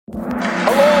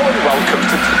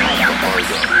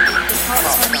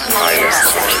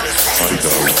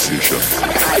You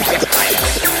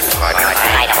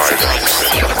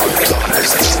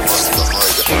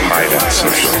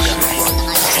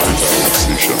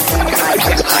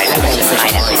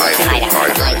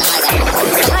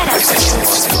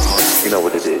know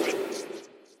what it is.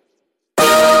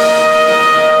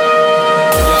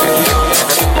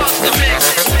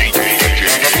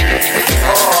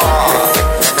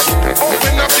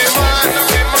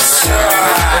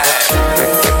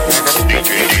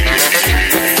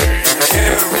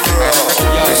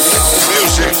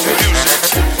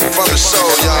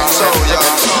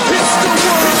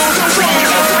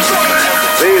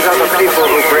 These are the people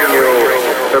who bring you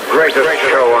the greatest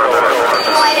show on earth.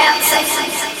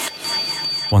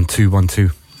 1 2 1 2.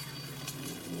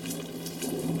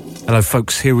 Hello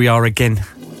folks, here we are again.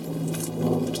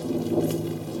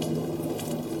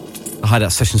 The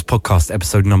Hideout Sessions podcast,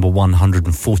 episode number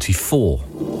 144.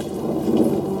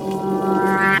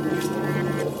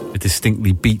 A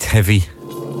distinctly beat heavy,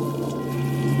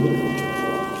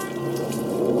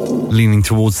 leaning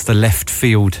towards the left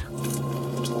field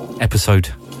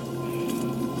episode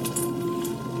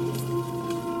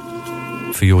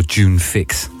for your June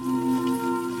fix.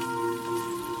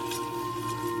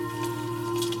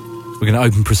 We're going to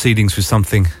open proceedings with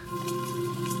something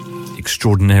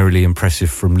extraordinarily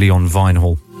impressive from Leon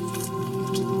Vinehall,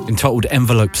 entitled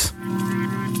Envelopes.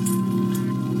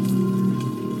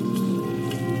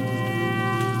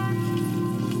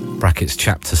 Brackets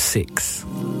chapter 6.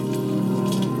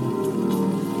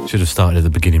 Should have started at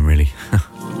the beginning, really.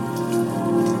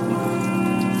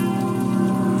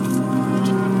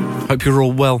 Hope you're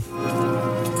all well.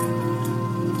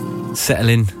 Settle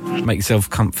in, make yourself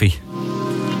comfy.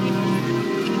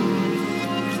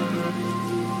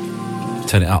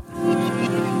 Turn it up.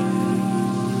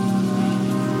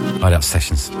 Hideout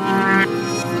Sessions.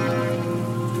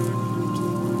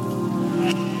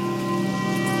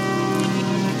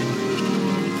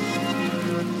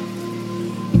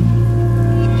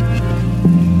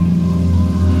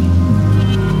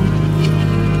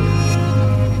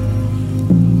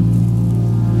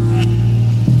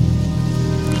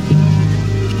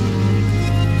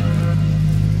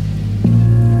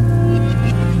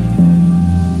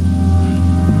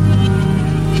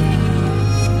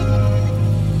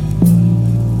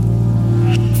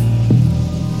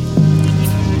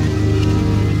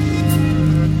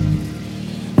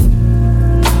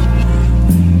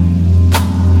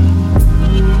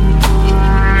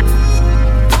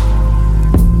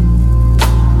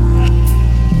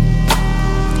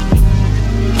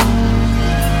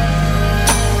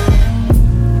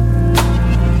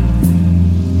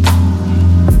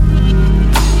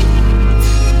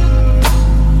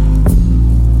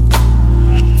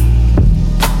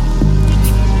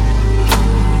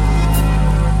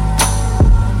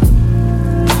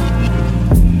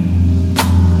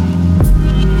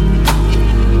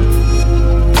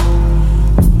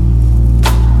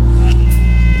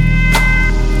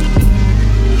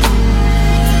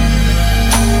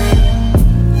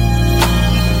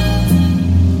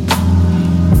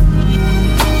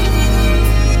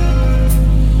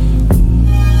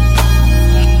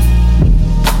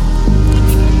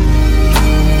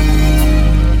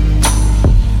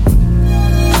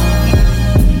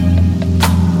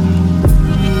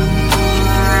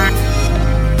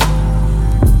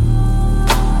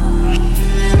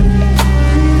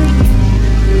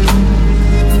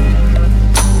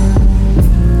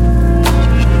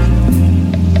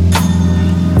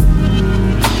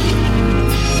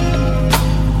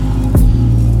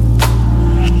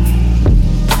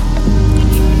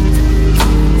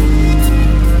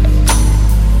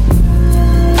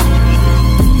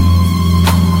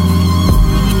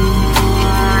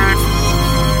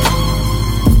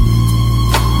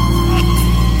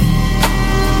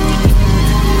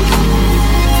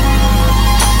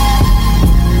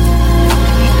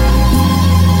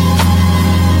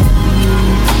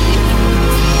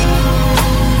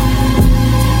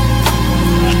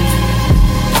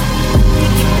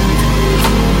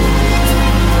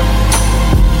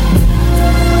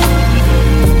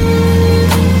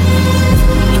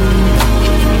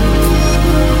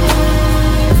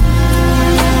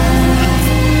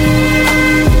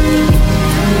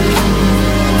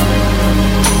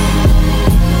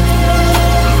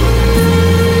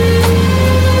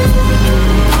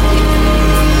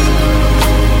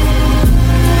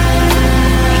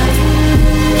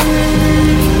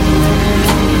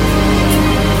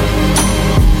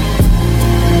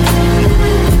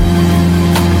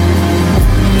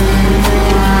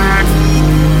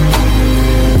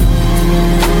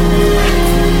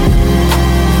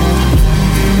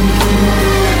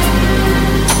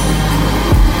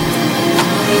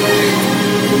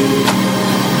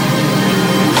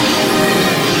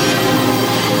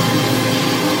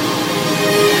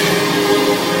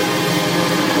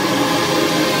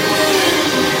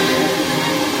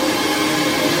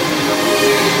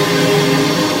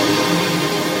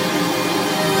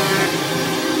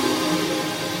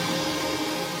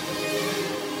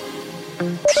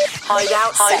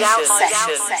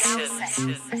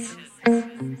 Sessions.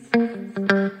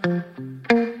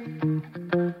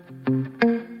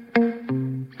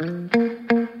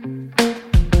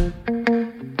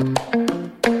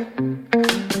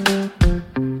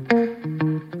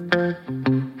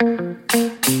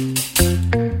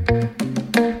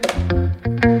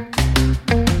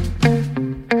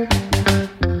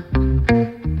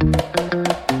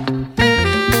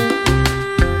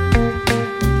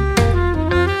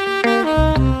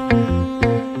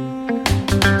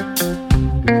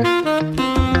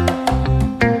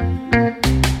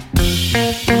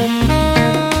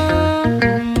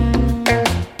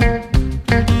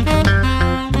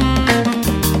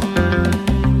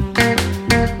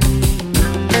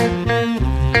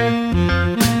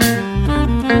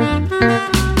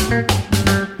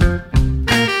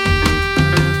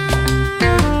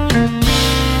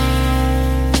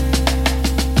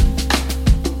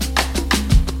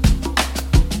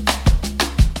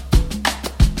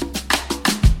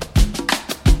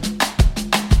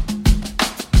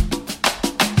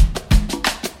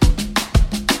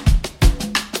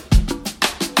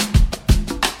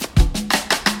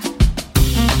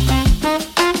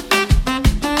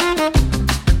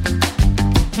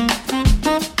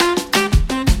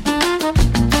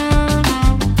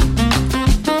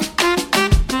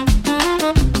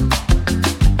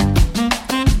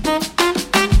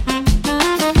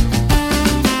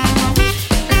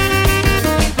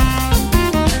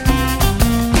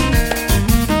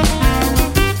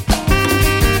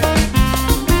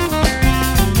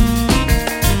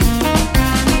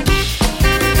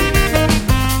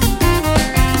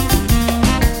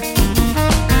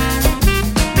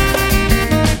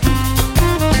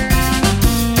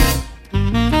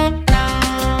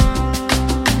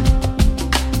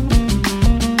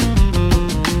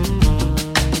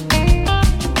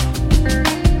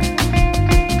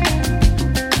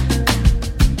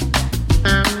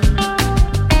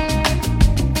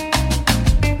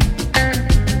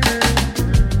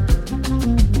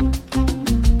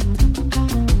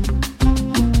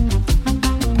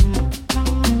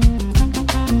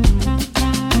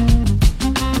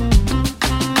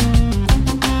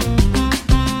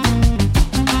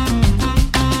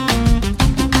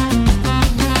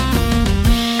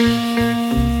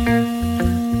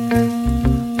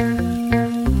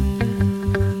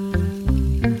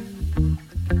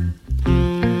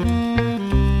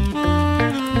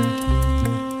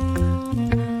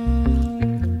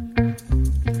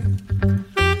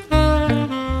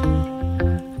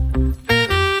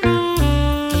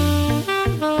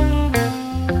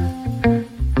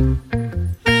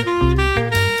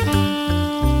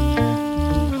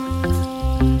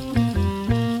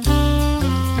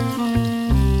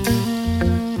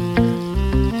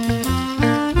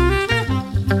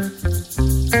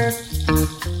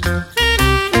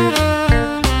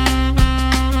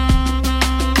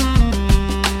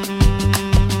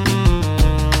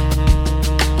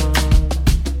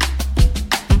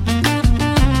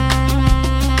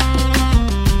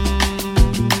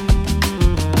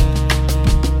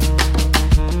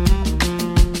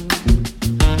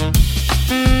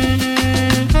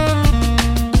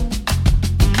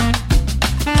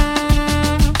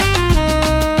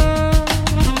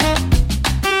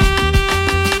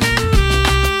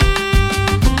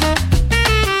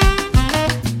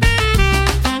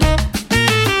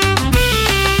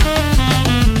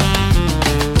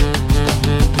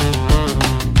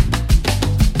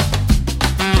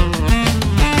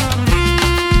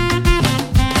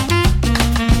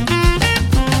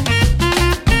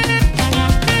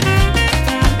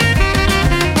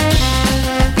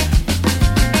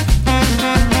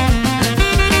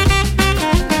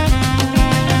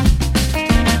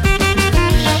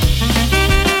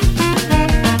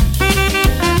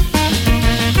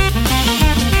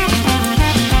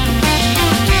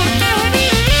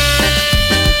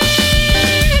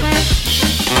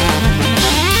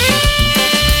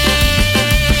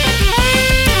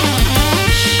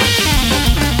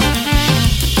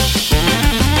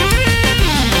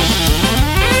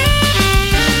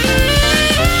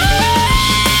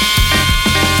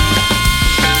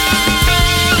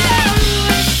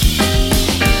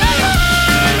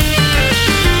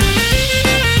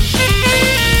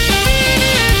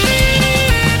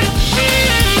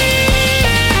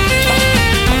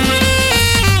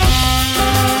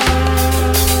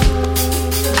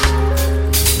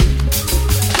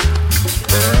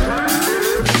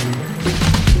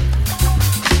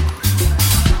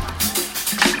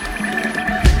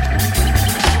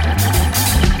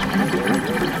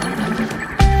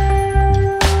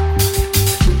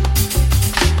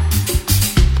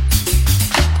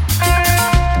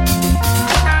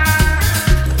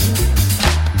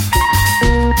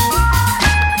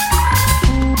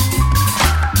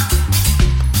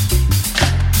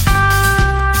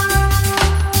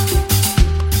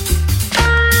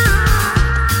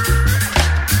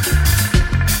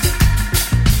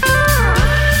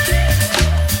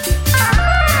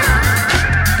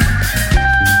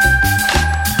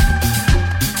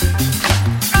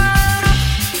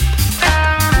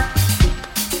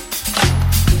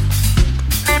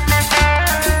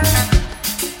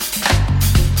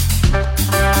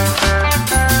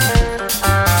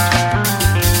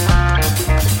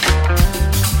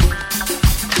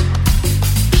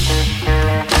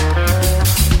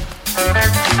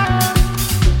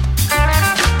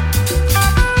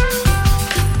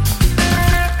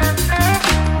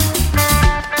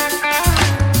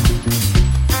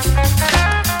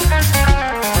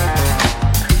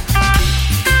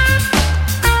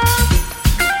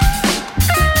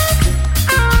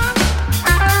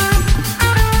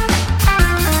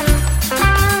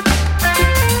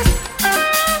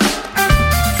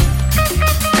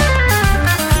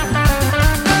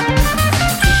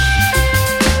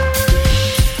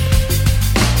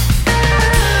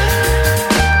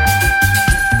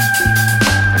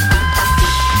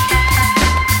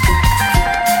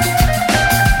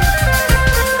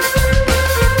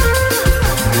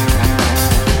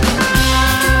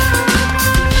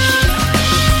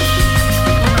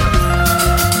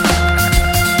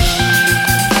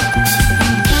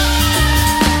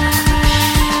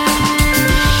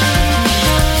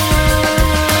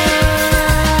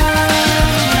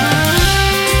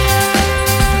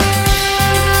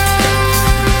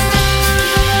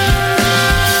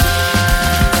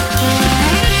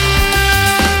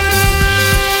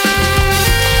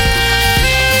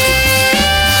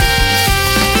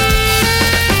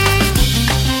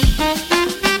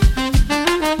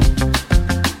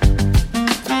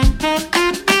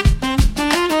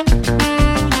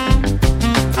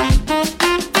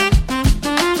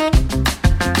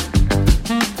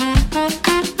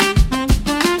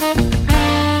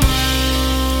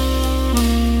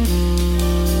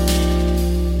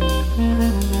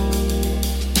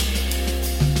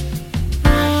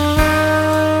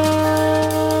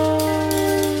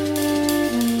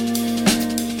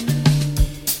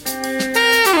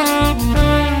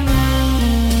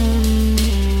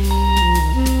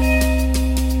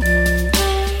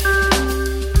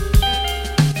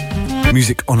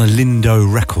 Music on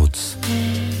Lindo Records.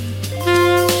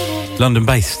 London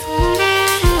based.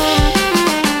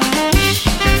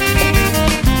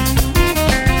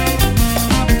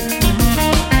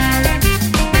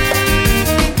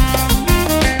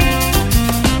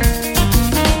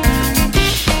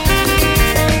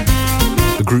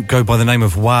 The group go by the name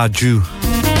of Waju.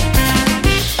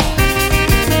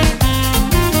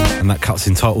 And that cut's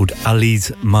entitled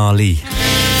Ali's Mali.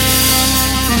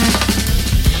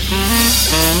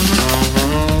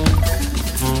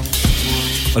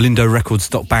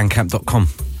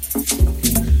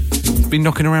 olindorecords.bandcamp.com. Been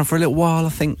knocking around for a little while, I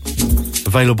think.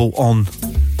 Available on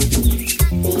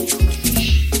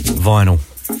vinyl,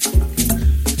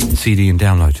 CD and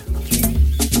download.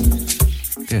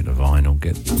 Get the vinyl,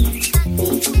 get.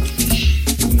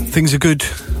 Things are good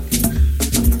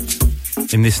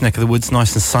in this neck of the woods,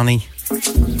 nice and sunny.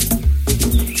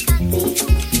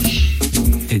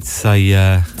 It's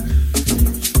a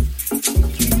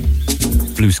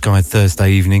blue sky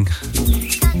Thursday evening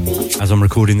as I'm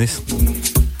recording this.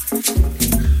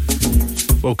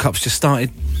 World Cup's just started.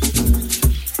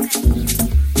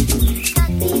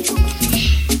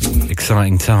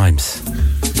 Exciting times.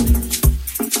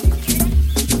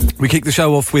 We kick the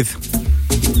show off with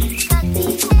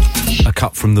a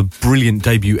cut from the brilliant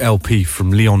debut LP from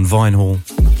Leon Vinehall.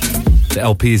 The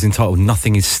LP is entitled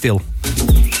Nothing Is Still.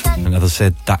 And as I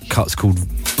said, that cut's called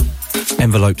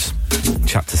Envelopes,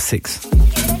 Chapter 6.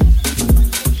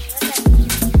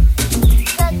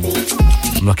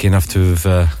 I'm lucky enough to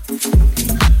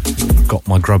have got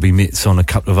my grubby mitts on a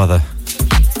couple of other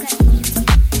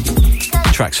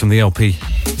tracks from the LP.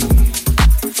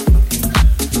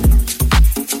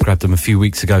 Grabbed them a few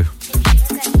weeks ago.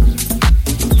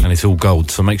 And it's all gold,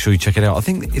 so make sure you check it out. I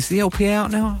think, is the LP out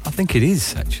now? I think it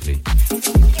is, actually.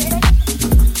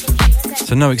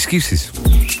 So no excuses.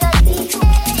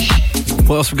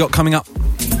 What else we got coming up?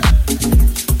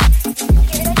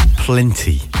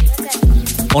 Plenty.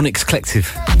 Onyx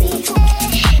Collective,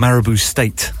 Marabou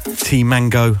State, T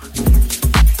Mango,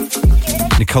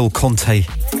 Nicole Conte,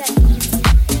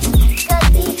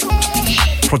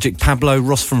 Project Pablo,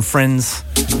 Ross from Friends,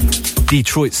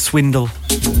 Detroit Swindle,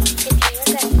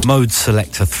 Mode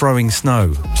Selector, Throwing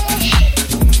Snow,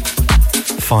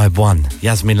 Five One,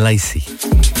 Yasmin Lacey.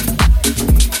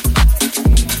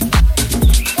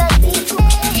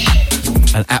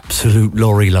 An absolute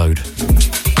lorry load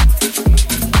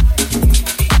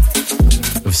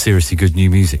of seriously good new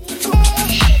music.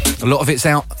 A lot of it's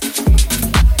out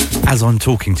as I'm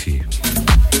talking to you.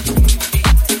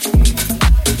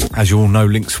 As you all know,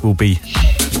 links will be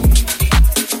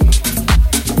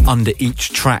under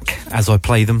each track as I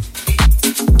play them.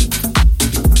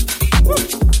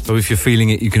 So if you're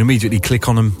feeling it, you can immediately click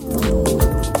on them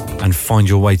and find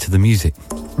your way to the music.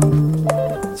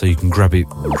 So you can grab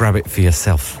it for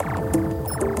yourself.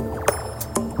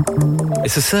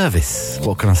 It's a service,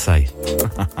 what can I say?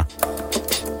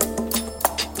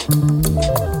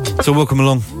 So welcome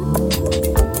along.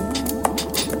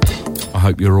 I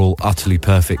hope you're all utterly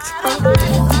perfect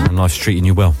and life's treating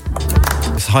you well.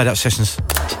 It's Hideout Sessions.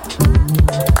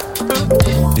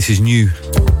 This is new.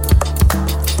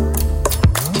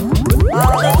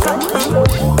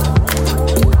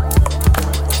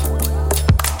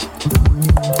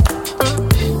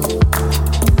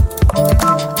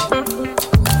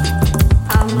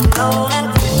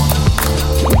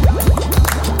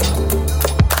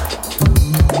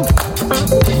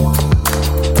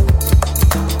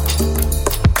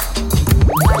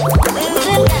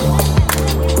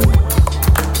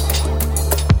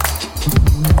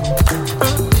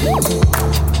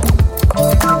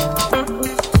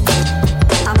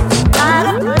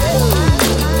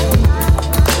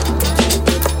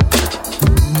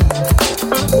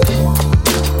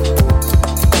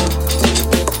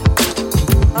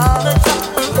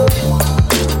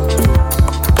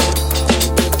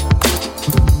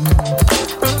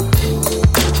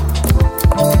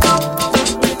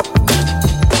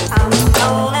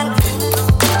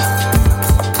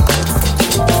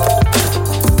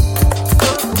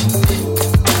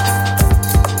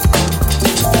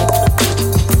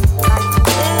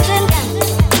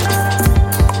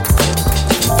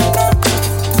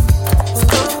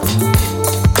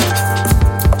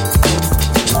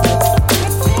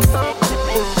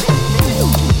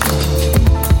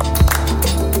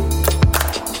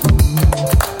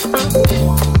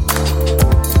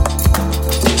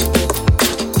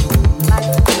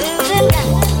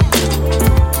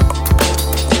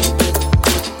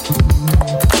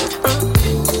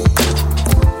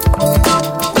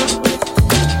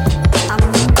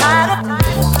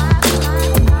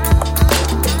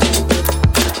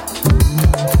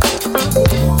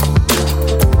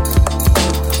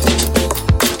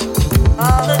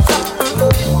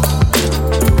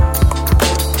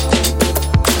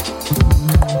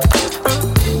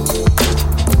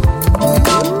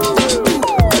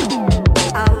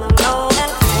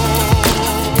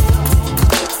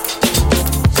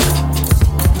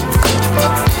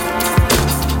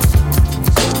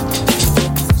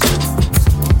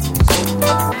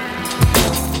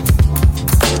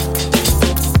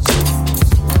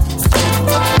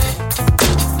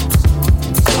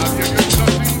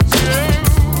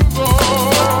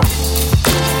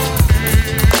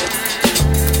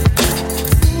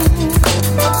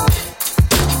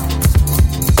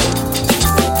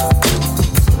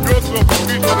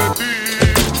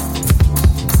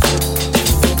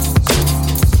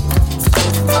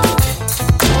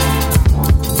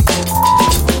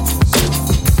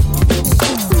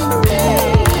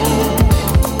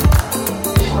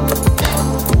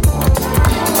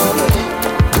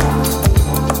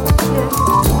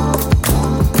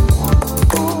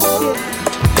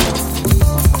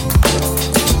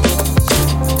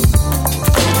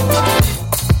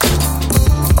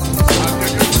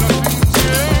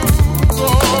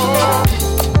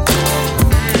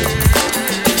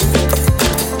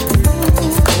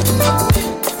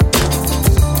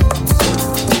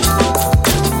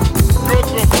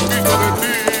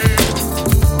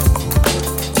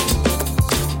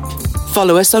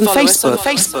 Follow us on Facebook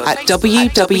at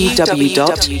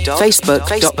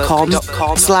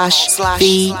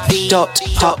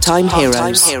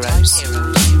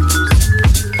www.facebook.com/the.parttimeheroes.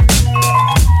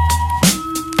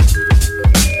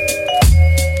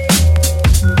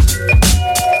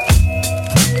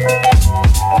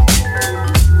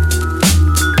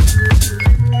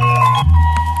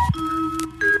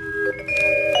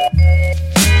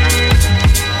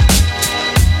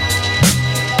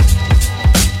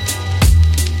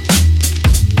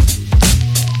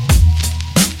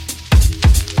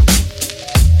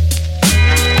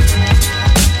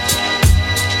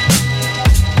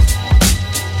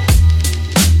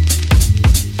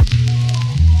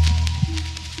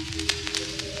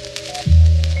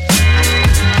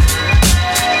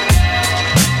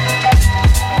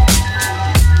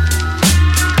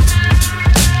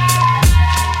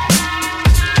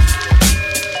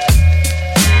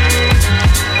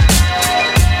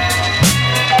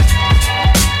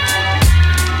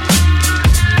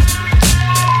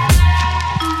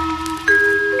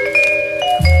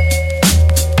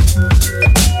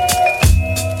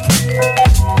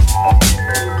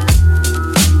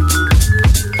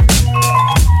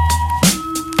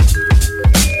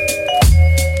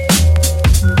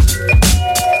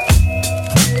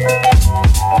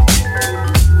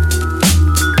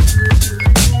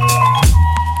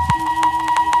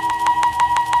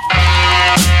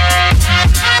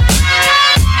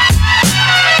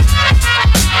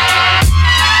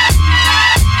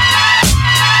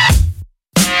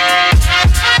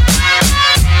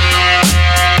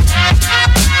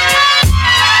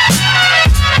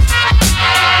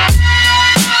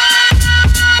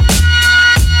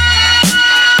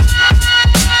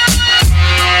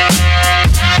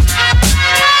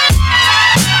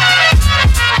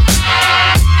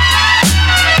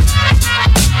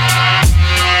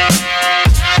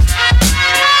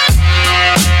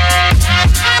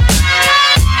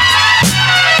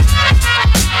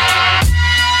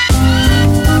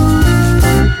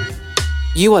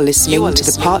 You are listening to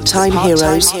the Part-Time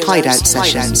Heroes Hideout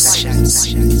Sessions.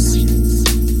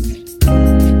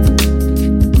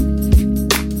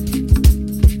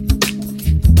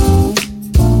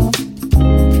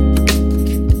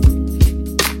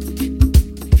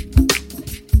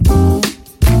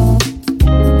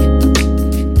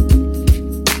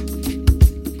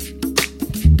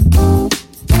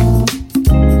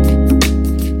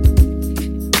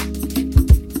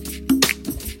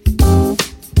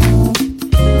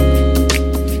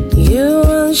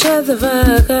 Shut the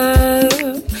fuck up,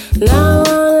 now I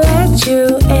won't let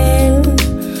you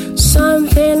in.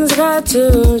 Something's got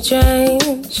to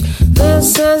change.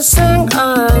 This is sink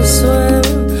or swim,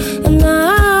 and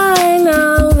I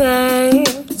know that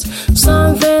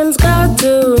something's got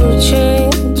to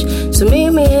change. So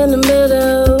meet me in the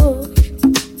middle.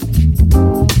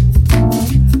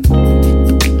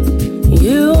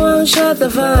 You won't shut the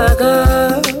fuck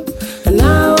up, and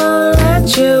I won't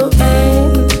let you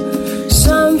in.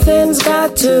 Something's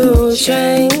got to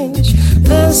change.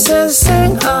 This is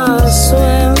sink or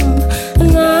swim,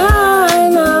 and I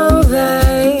know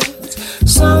that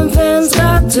something's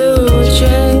got to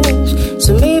change.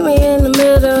 So meet me in the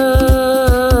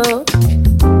middle.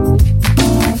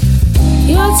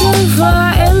 You're too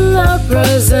far in the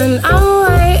present, I'm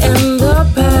way in the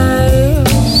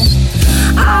past.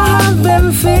 I have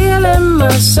been feeling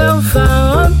myself, I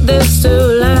want this to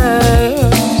last.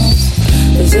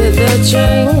 Is it the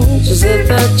change? Is it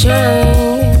the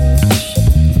change?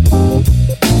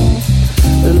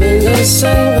 Remain the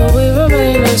same, but we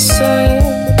remain the same.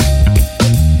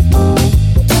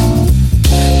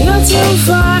 You're too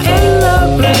far in the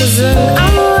present,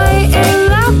 I'm way in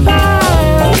the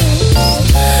past.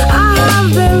 I have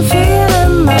been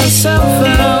feeling myself, I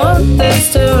want this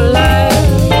to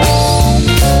last.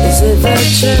 Is it the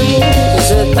change? Is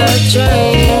it the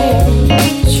change?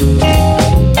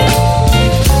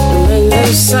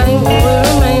 The same, we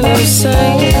remain the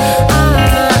same.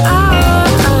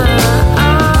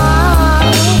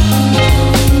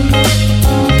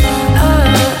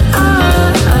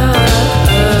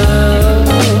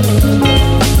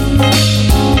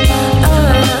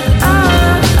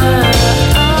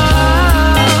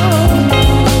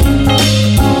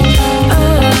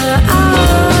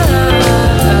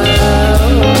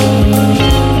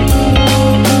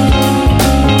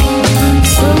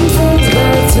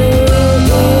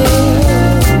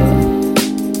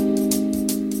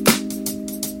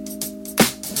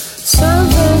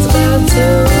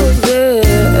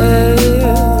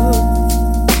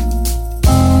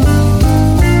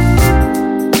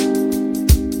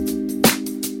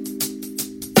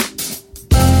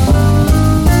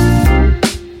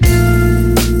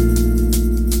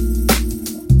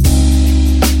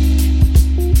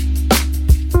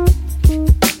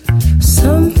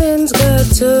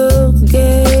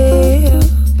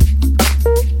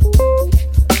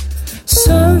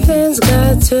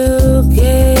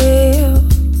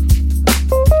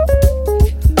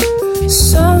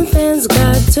 Something's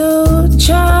got to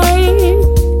change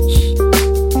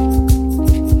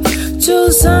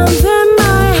to something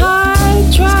my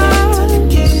heart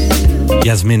tried.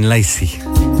 Yasmin Lacey.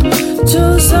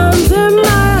 To something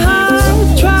my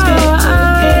heart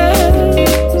tried.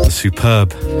 A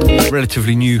superb,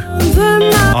 relatively new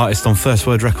artist on First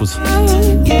Word Records. With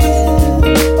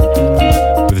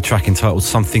a track entitled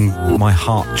Something My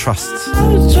Heart Trusts.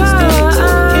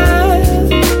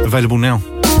 Available now.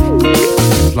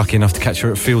 Lucky enough to catch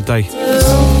her at Field Day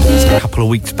a couple of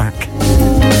weeks back.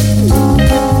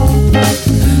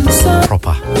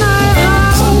 Proper.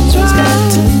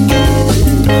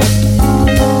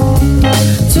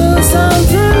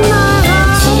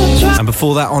 And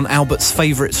before that, on Albert's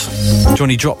favourites,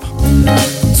 Johnny Drop.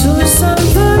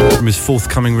 From his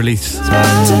forthcoming release,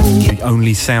 The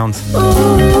Only Sound.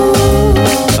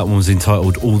 That one was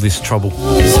entitled All This Trouble.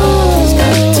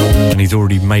 And he's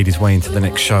already made his way into the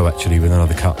next show, actually, with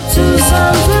another cut, which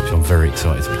I'm very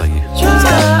excited to play you.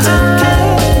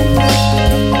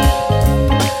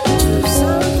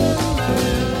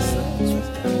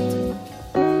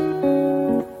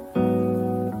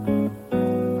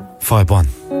 5-1.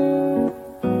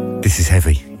 This is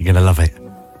heavy. You're gonna love it.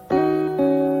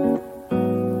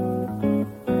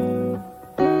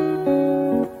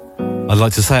 I'd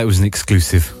like to say it was an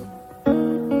exclusive.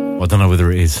 I don't know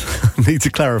whether it is. I need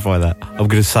to clarify that. I'm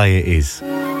going to say it is.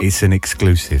 It's an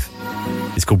exclusive.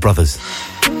 It's called Brothers.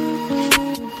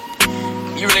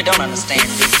 You really don't understand.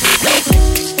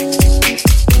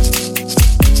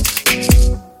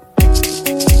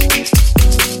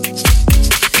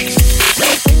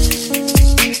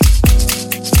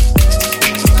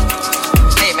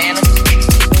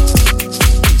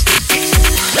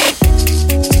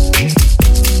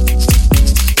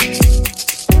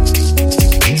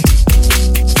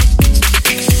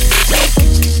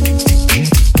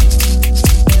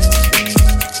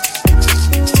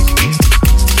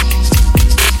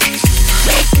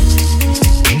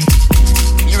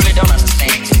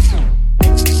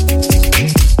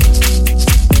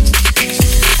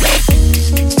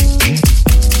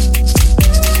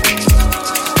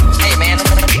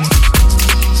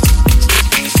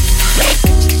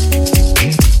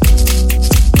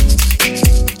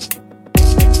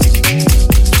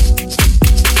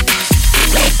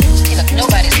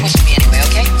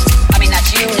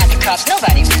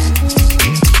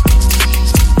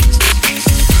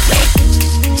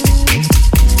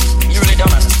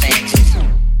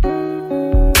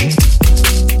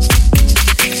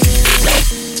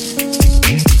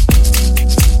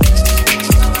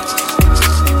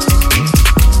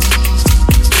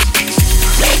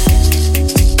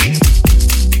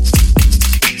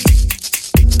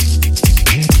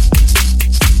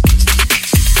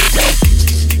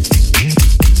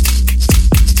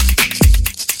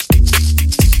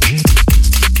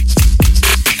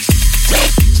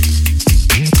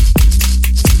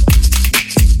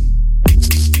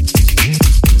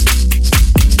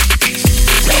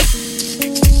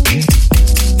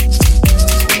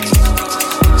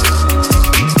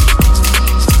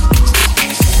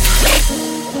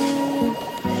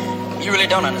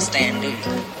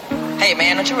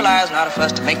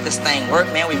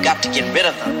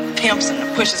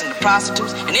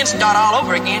 And then start all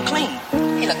over again clean.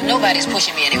 Hey, look, nobody's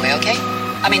pushing me anyway, okay?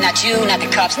 I mean, not you, not the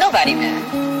cops, nobody, man.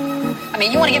 I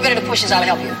mean, you want to get rid of the pushers, I'll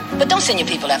help you. But don't send your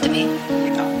people after me.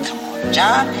 Oh, come on,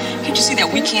 John. Can't you see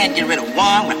that we can't get rid of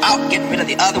one without getting rid of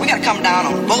the other? We got to come down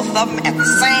on both of them at the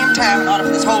same time in order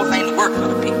for this whole thing to work for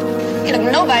the people. Hey,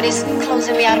 look, nobody's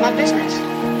closing me out of my business.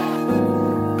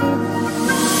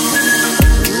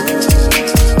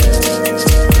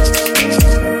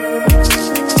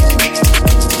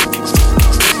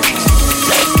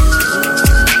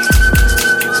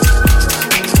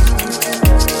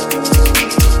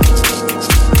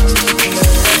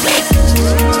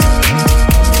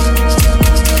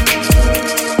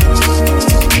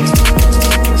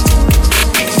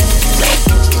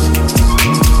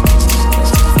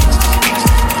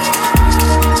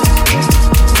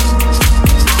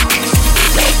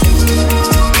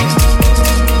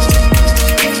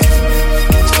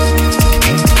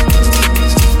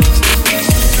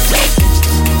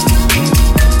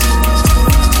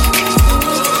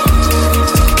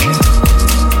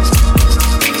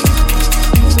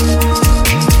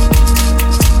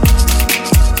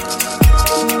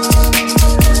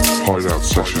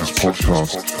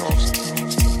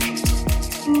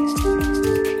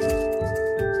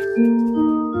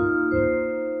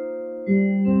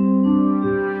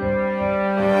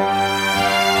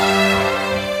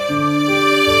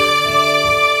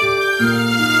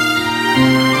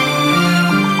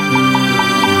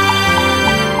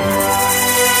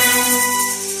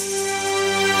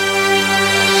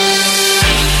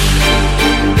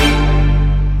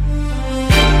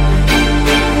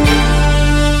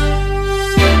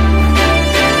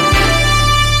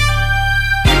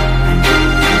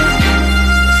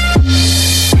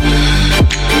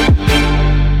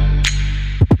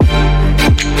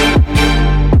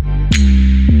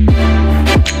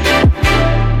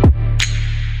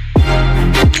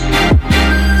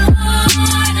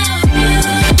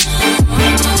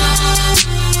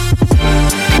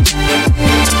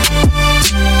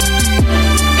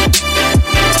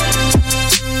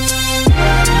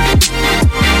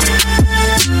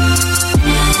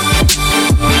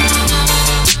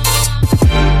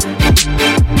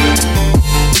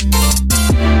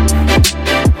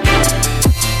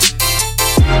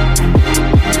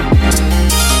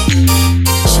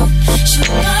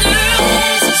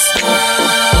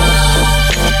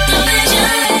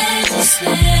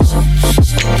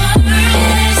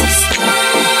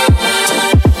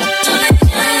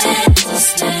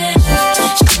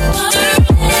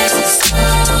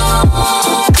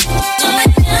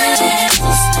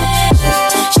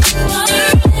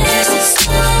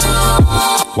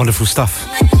 Wonderful stuff.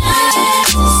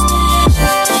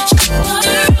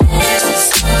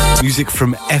 Music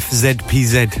from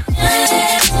FZPZ.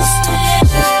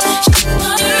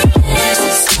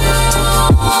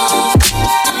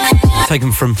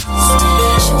 Taken from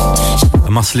a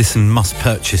must listen, must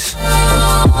purchase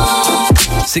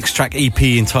 6-track EP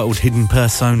entitled Hidden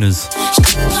Personas.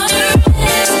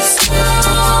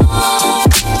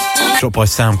 Drop by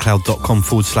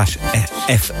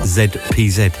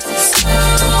soundcloud.com/FZPZ.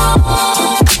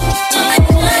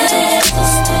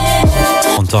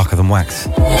 On Darker Than Wax.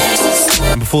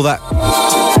 And before that,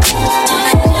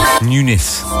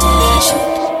 Newness.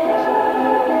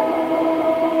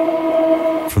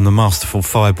 From the masterful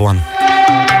Fibe One.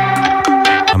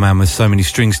 A man with so many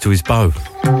strings to his bow.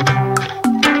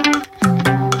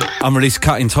 Unreleased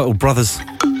cut entitled Brothers.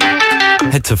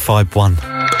 Head to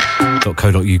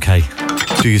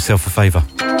fibe1.co.uk. Do yourself a favour.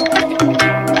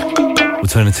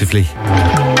 Alternatively,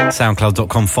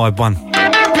 soundcloud.com /Fibe1.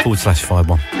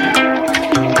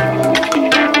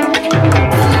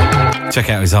 Check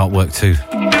out his artwork too.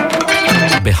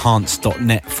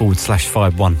 Behance.net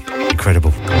 /Fibe1.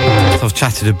 Incredible. So I've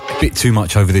chatted a bit too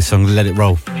much over this song, let it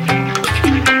roll.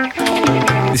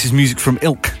 This is music from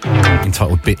Ilk,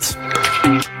 entitled Bits.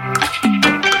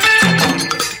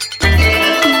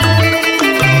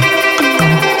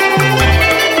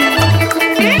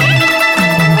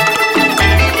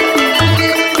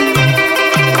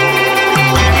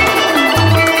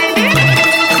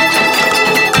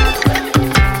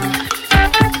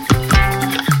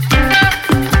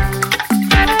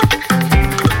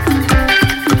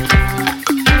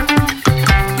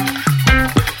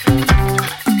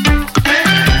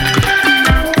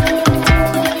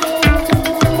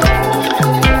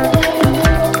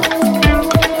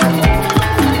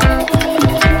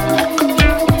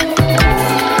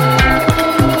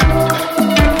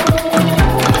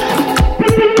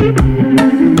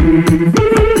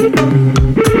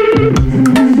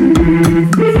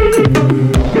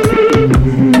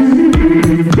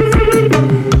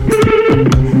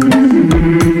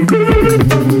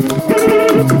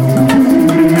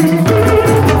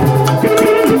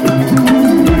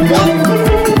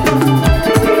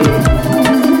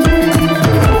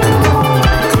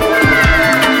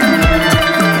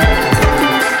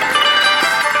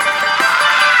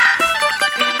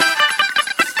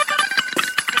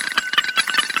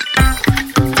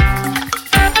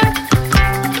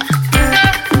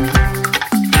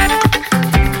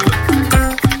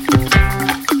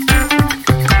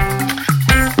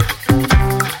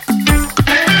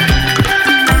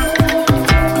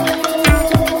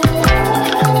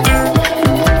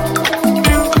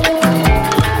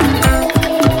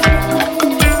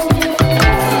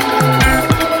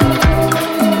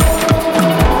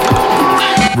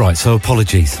 So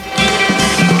apologies.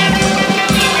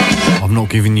 I've not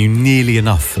given you nearly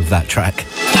enough of that track.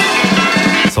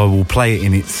 So I will play it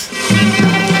in its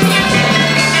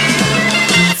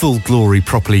full glory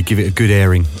properly, give it a good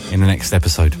airing in the next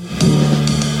episode.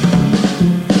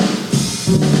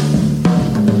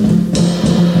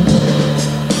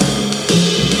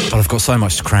 But I've got so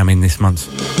much to cram in this month.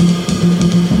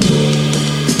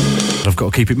 But I've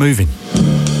got to keep it moving.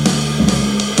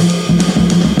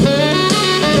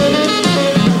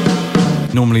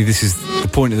 Normally this is the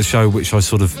point of the show which I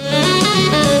sort of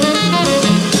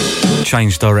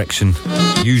change direction,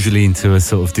 usually into a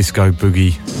sort of disco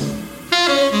boogie,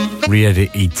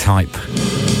 re-edit-y type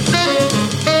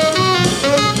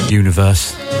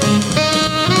universe.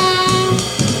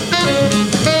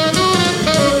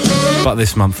 But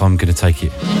this month I'm going to take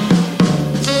it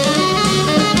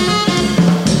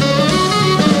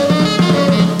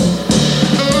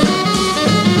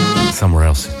somewhere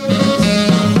else.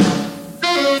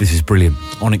 This is brilliant.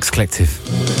 Onyx Collective.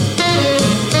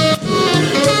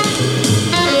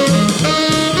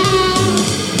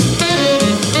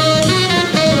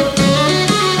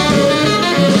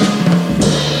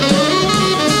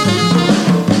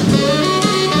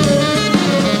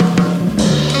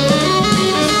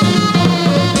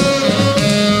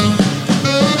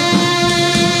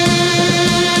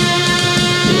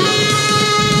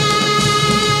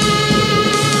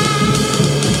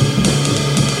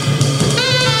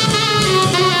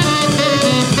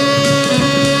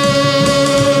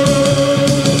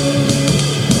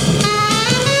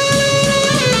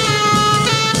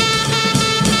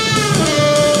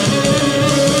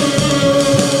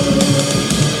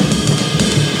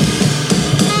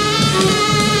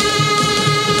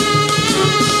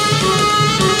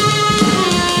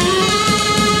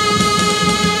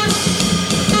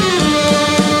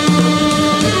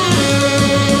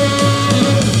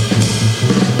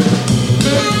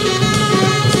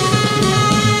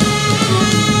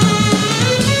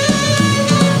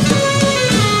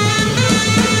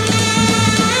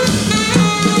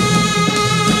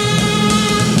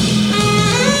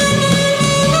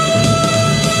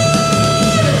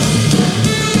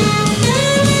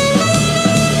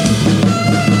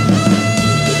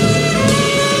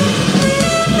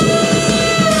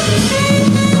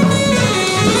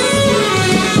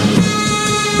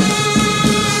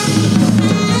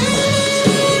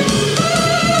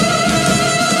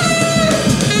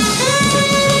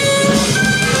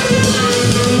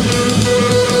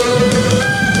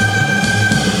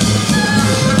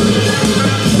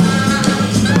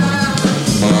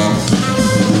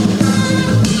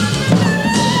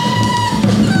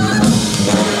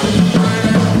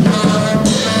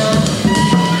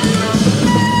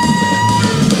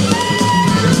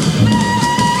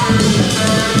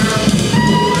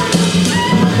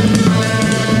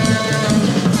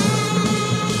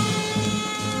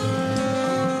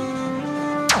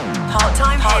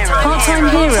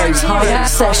 Heroes Hideout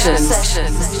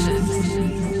Sessions.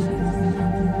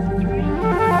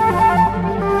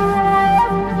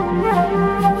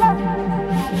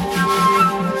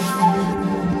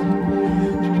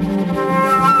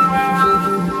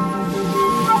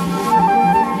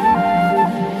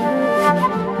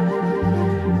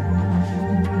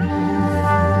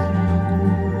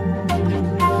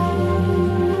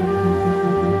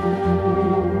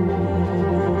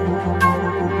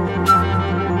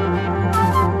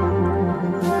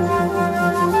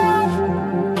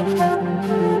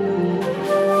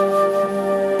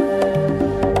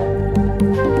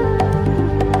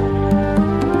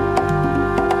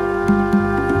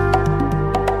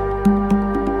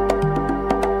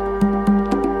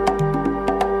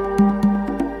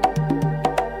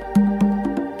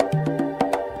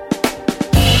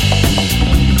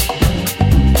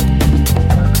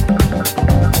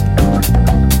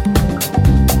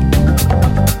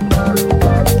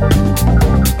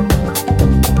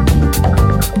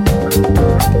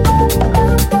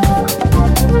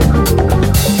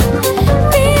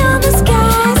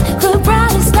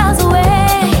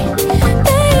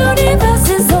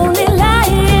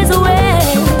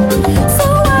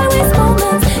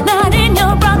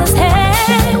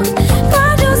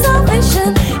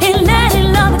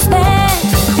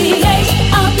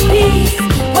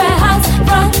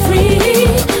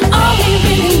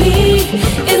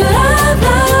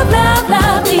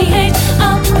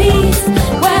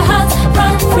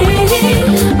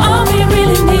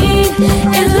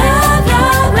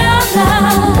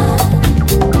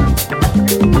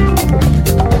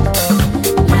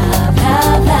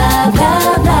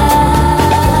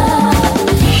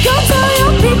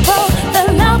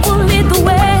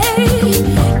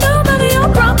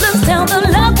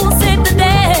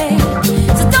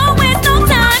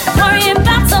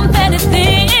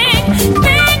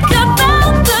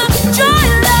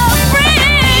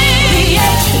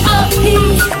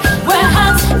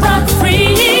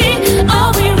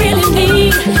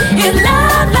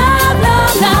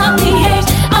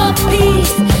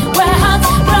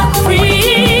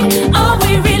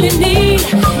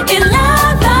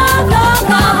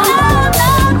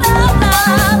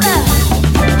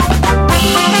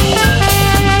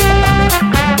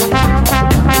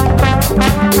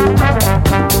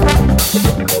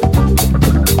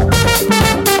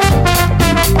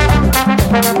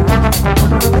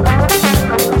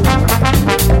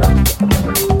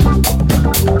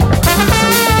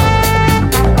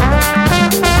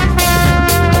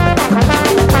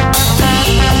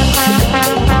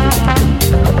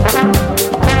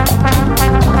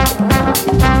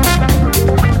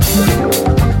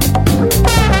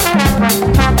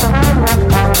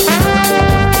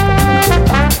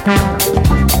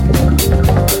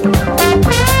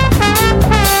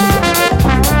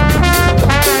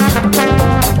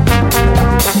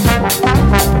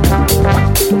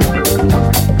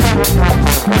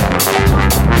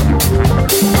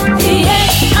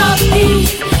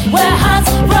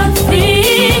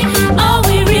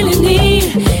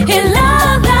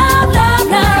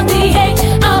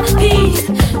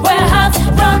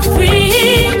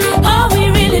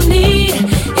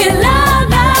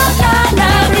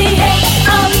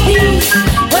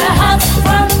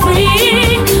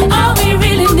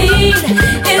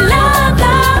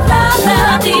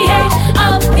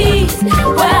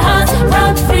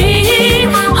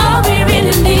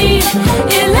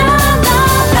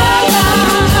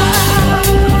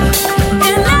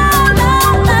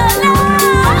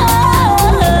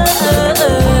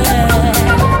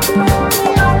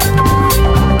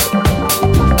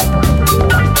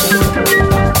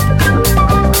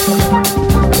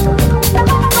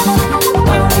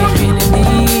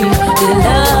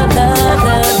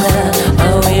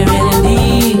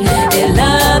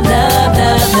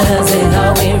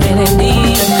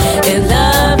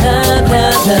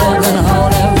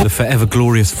 Forever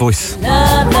glorious voice.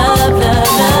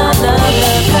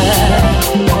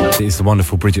 It is the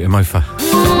wonderful Bridget Emofa.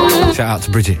 Shout out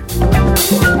to Bridget.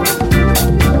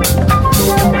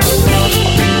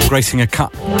 Gracing a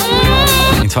cut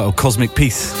entitled Cosmic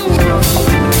Peace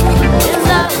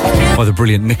by the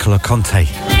brilliant Nicola Conte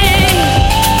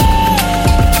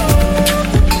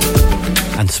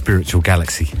and Spiritual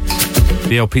Galaxy.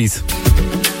 The LP's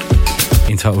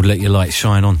entitled Let Your Light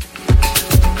Shine On.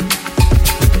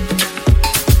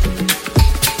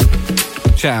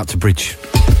 Shout out to Bridge.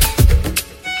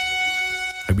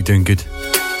 Hope you're doing good.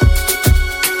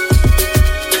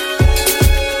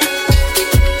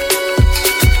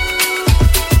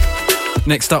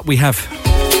 Next up we have,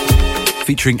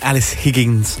 featuring Alice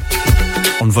Higgins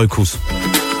on vocals,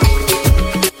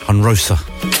 Hunrosa.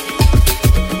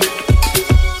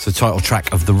 title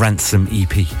track of the Ransom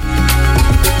EP.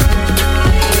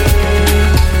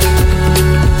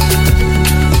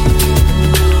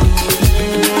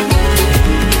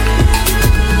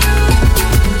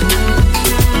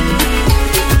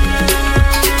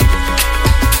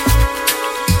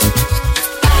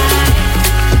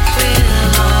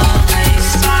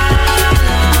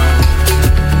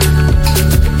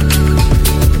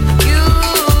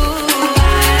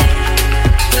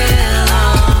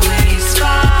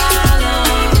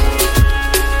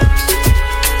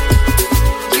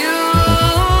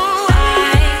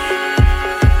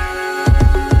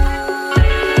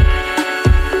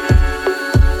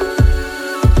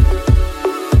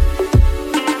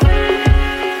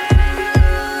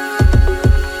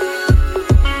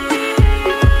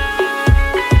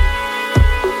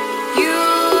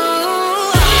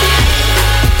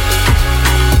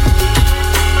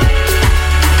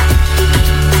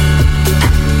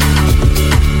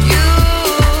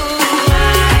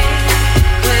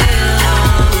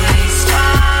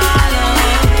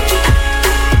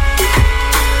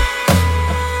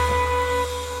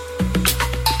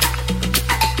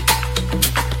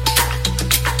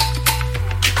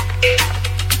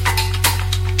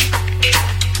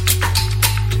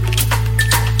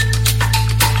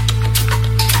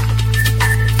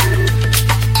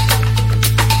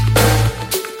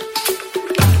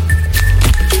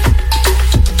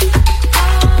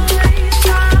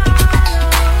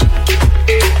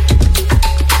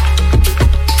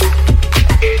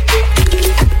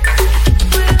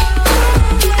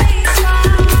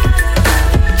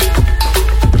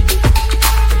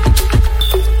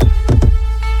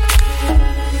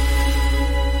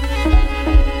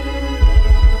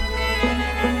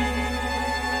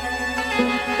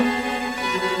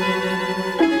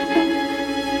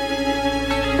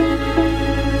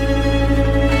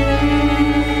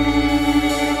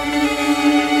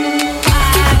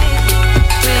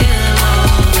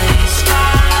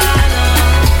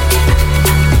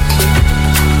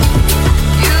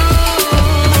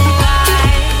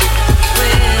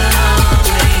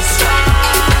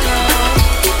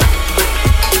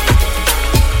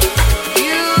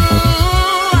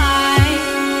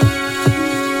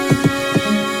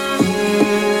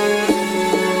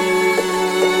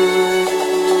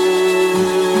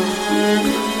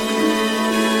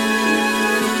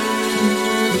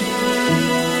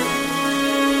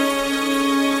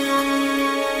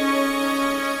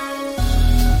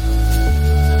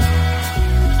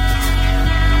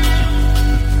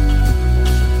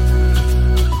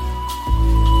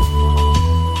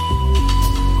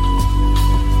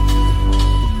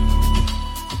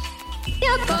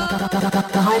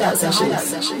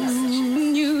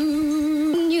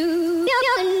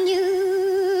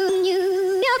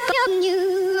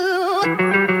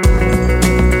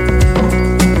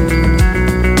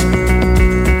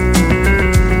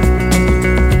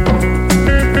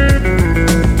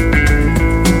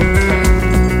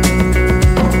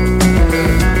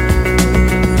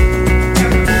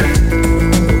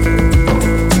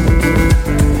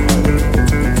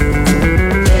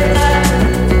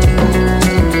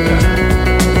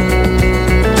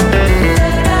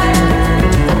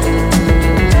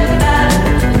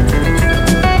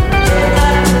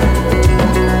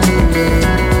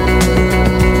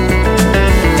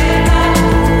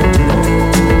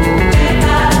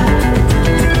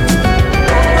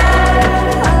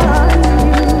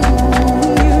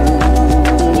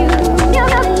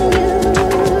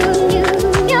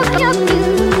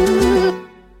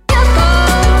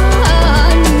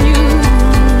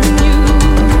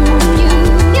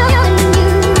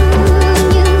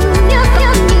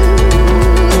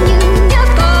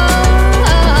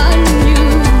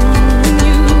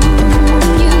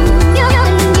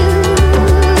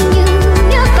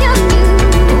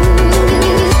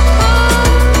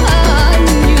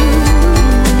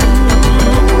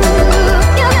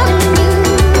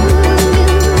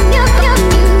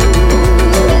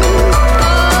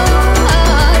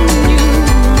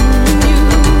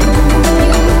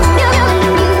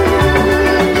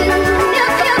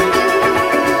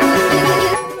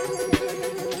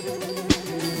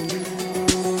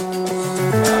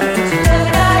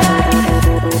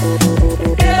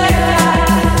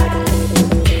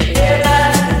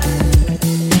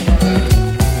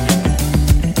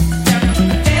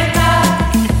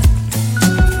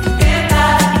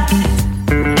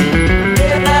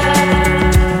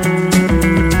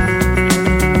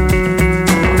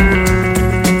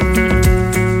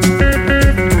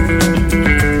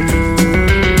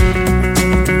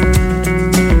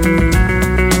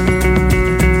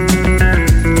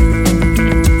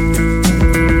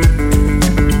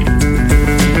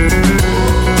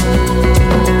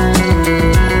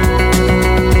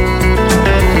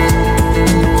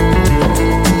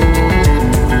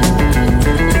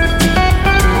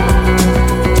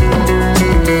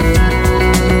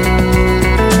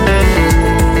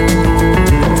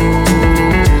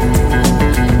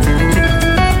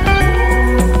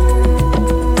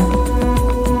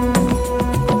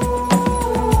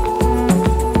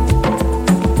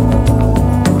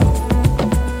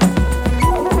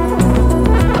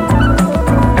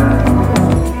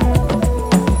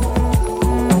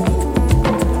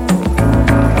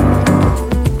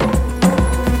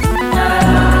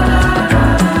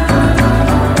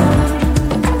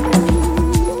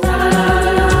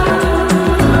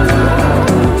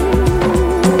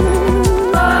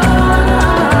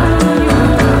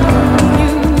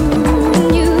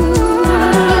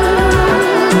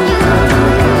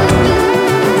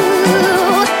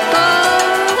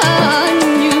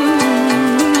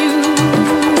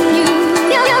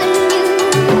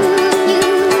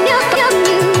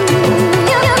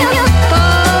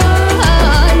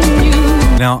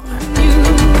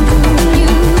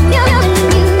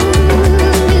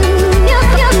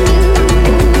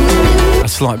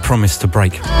 promise to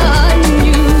break. I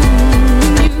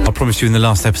promised you in the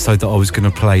last episode that I was going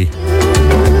to play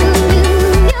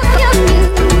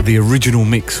the original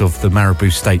mix of the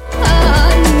Marabou State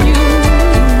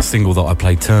single that I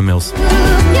played, Turn Mills,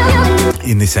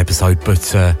 in this episode,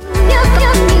 but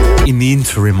in the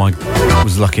interim I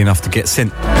was lucky enough to get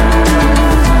sent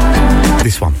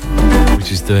this one, which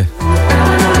is the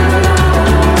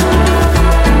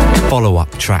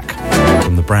follow-up track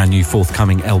from the brand new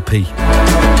forthcoming LP.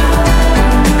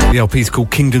 The LP is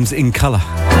called Kingdoms in Colour,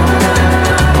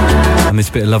 and this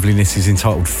bit of loveliness is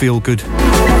entitled Feel Good,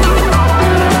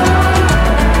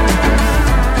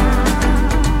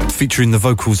 featuring the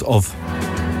vocals of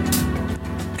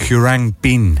Kurang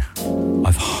Bin.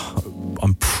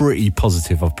 I'm pretty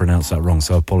positive I've pronounced that wrong,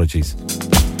 so apologies.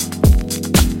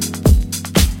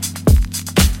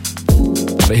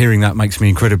 But hearing that makes me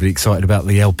incredibly excited about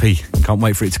the LP. Can't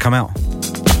wait for it to come out.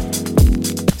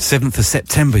 7th of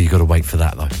September, you got to wait for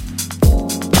that though.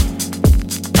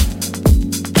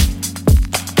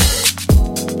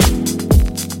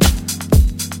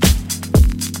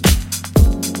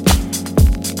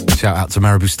 Shout out to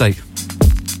Marabou State.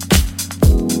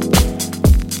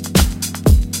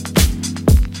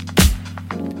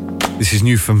 This is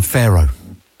new from Pharaoh.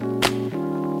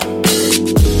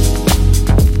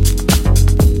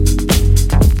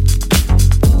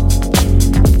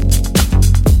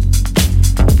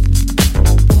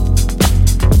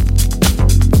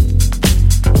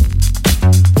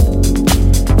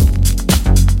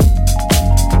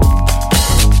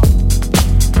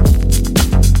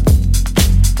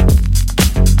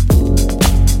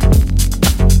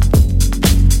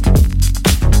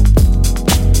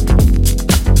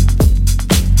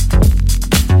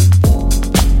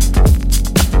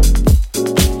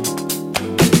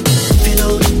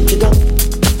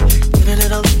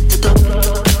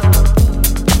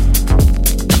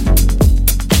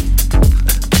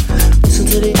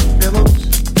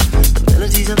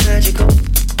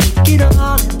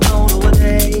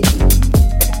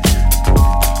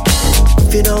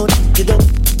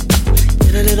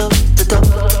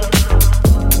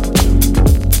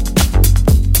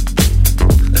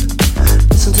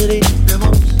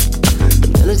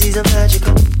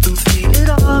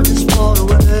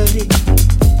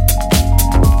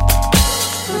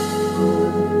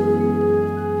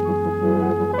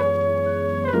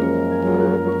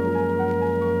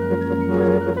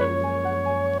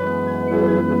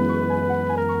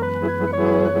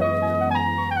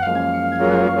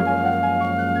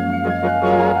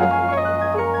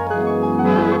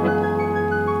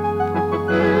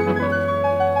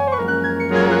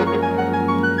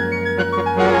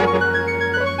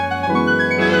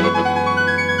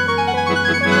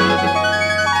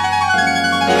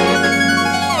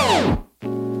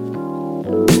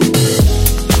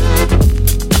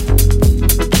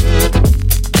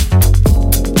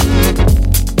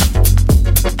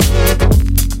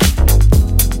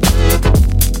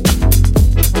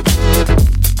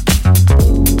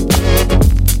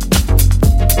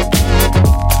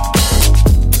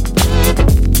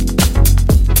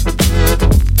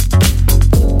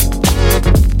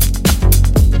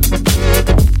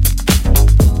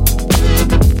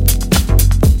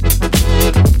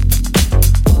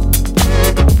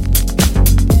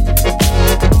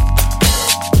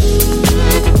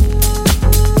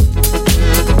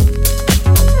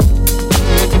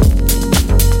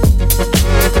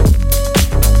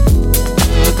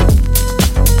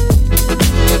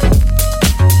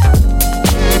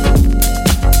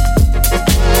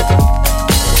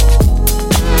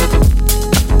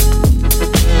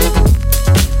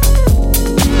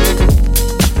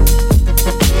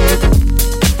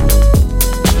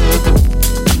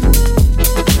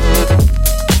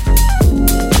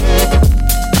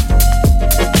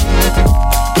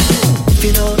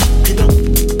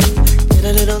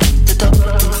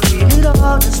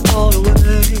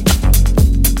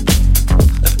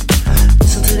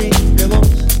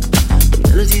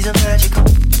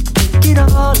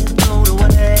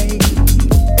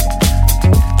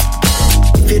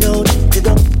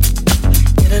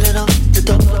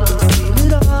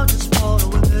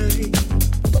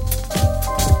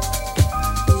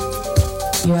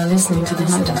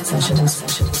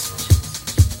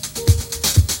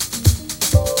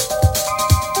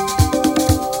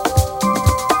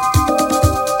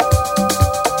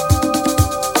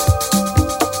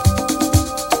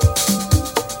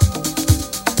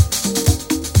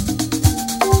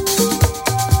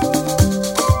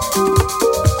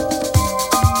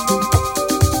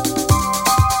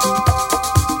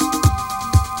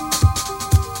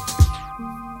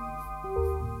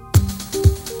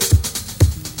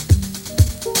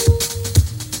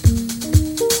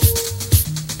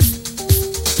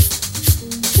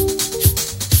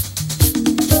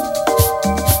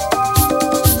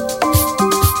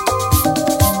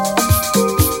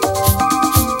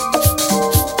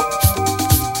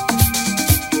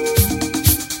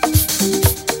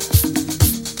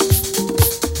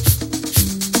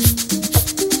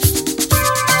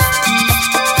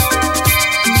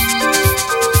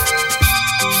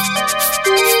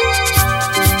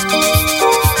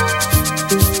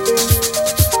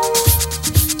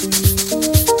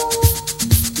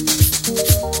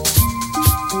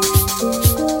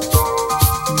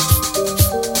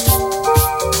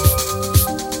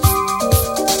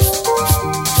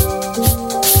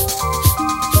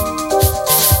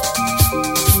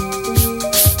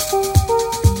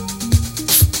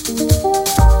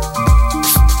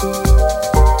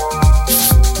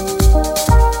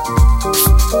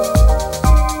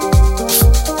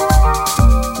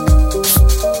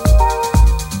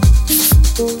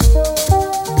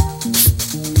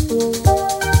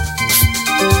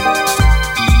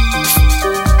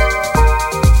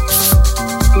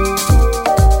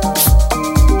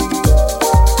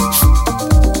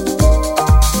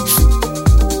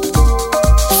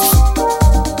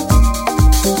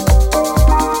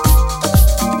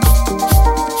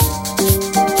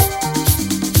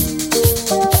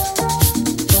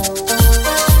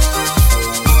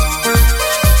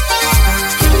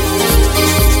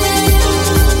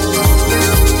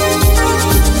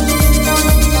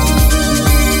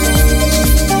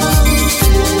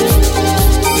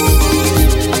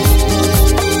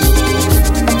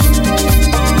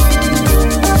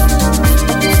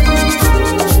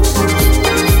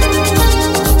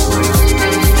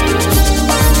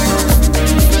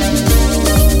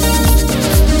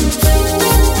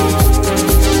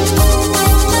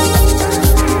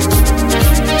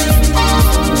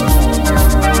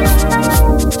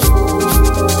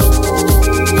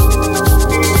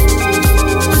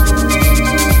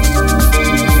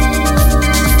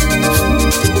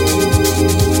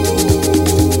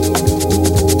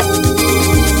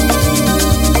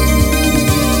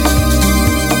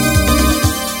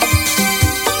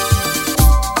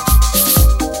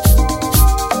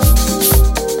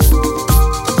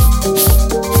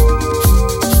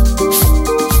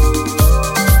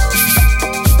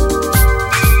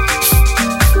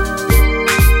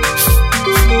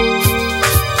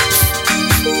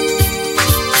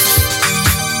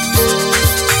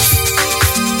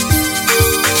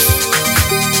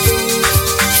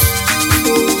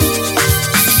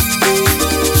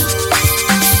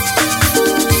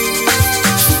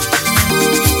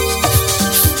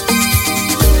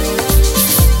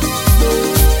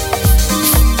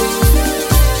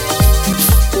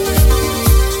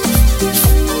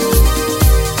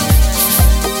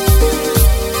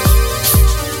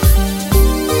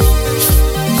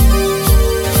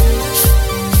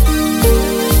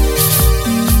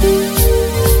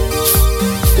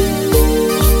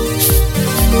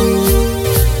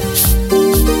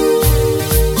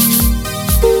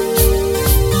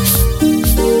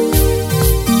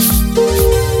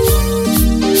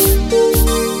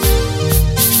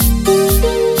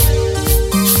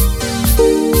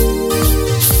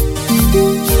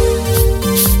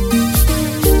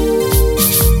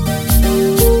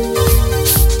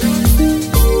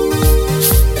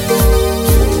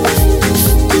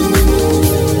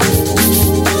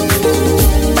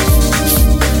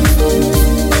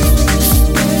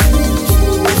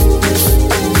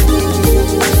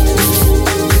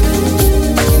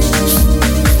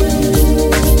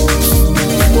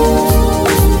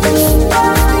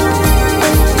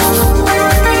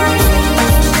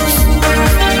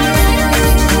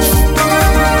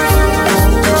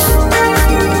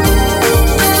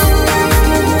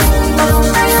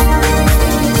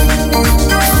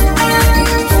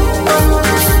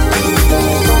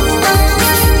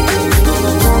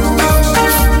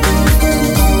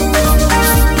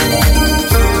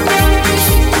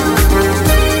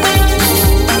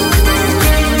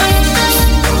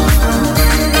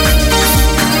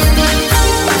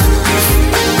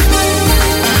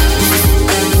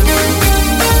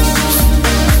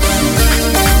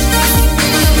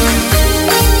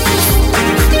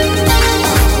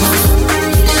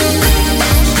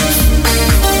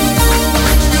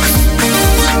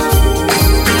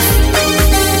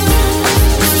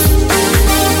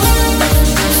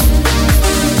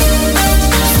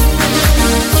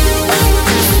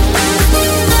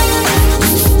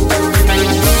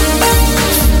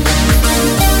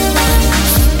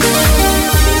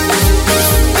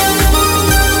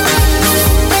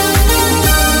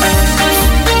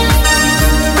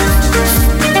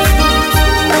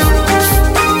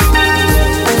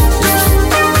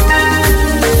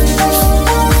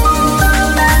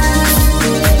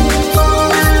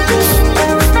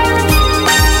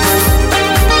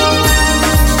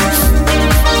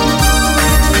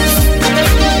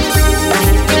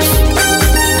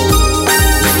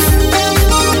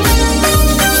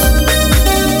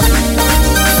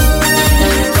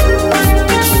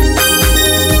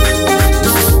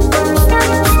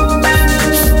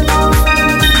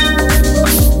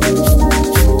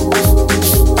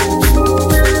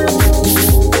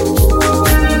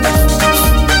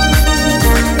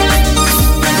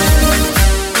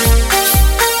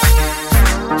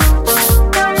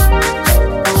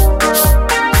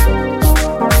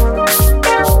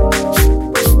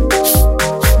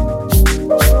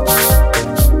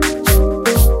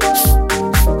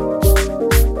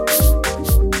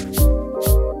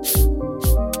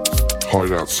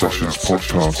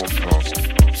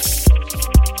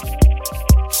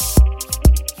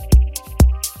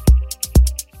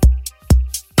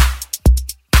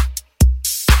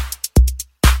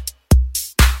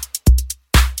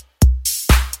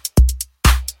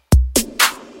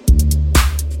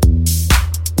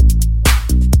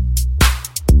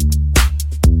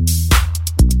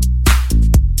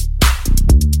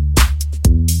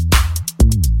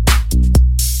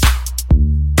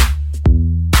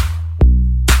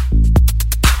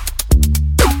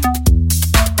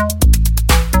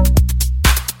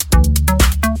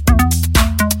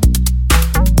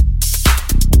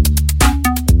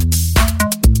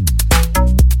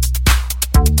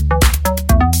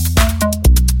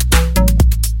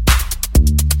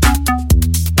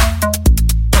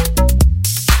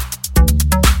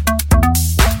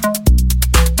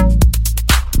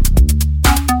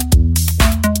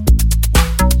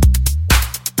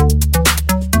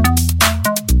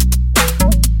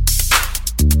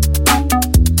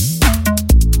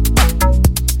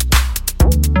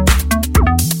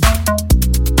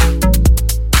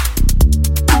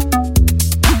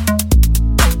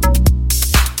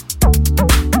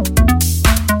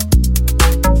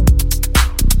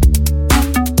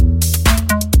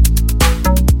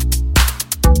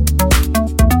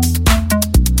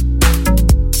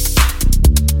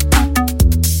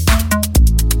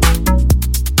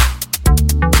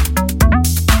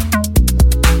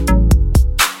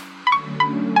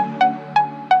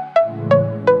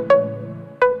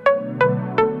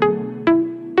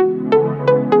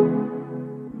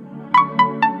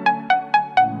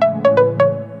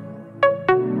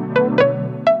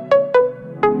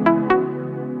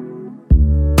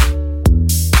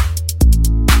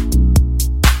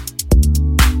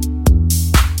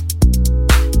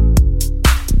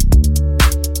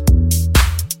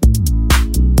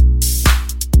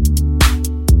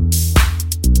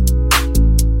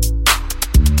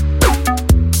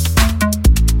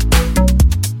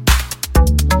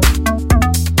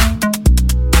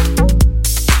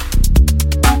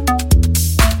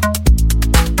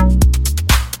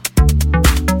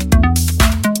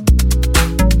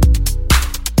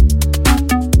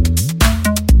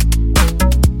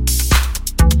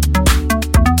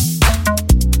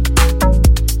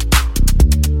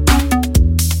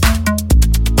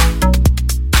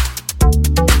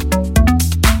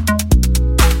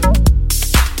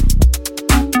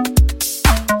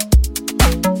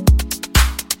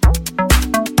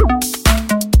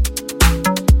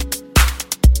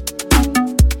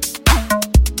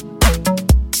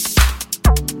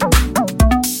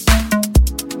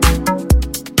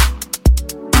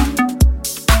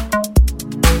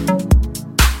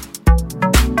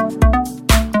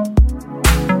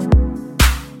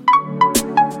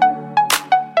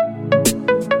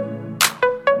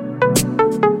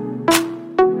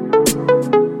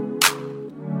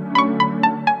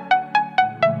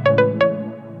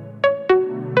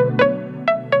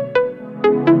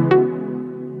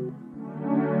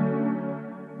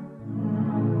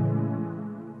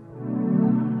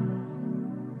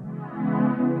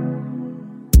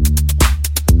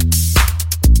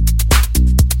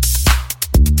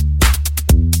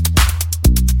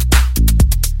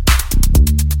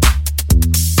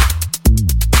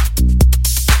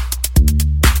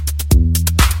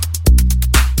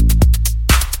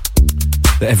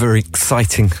 the ever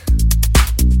exciting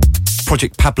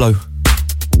Project Pablo.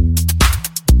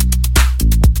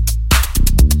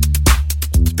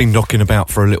 It's been knocking about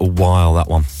for a little while, that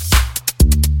one.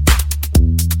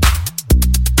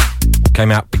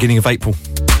 Came out beginning of April.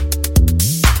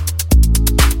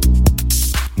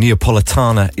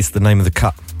 Neapolitana is the name of the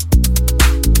cut.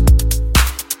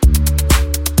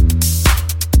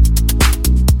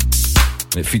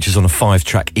 It features on a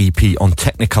 5-track EP on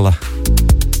Technicolor,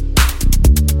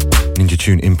 Ninja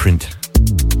Tune imprint.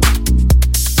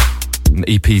 And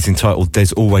the EP is entitled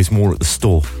There's Always More at the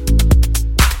Store.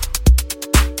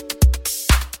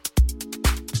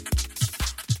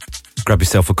 Grab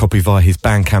yourself a copy via his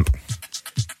Bandcamp,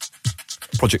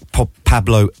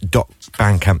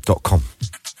 projectpablo.bandcamp.com.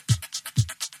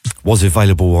 Was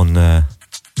available on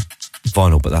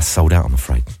vinyl, but that's sold out, I'm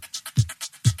afraid.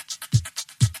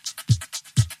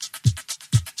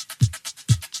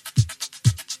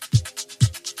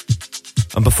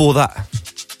 And before that,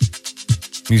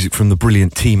 music from the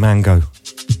brilliant T Mango.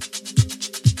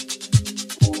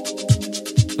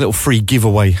 Little free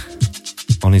giveaway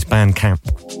on his Bandcamp,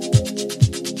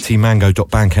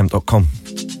 tmango.bandcamp.com.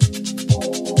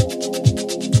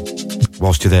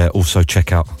 Whilst you're there, also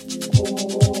check out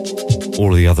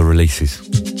all of the other releases.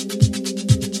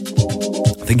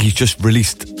 I think he's just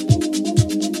released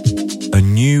a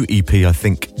new new EP, I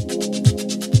think,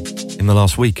 in the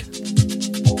last week,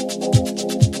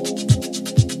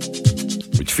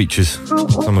 which features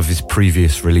some of his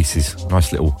previous releases.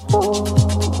 Nice little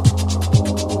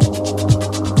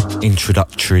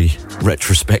introductory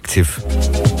retrospective.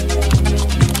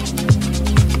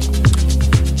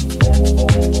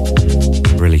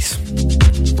 Release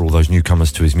for all those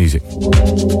newcomers to his music.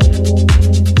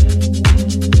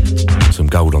 Some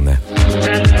gold on there.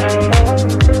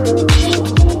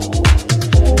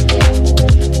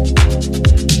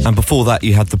 And before that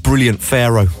you had the brilliant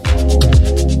Pharaoh,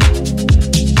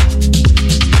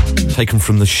 taken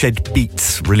from the Shed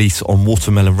Beats release on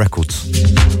Watermelon Records.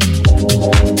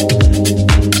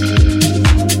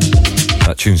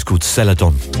 That tune's called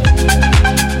Celadon.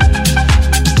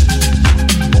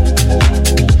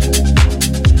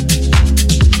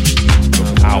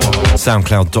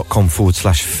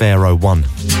 SoundCloud.com/Pharaoh1,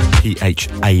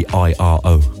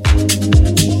 PHAIRO.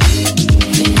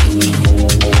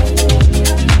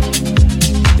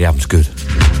 The album's good.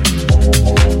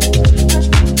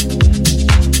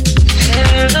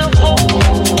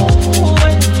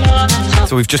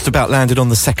 So we've just about landed on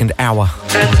the second hour.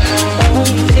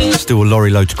 Still a lorry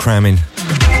load to cram in.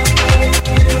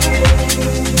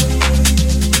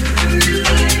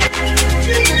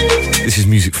 This is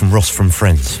music from Ross from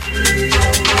Friends.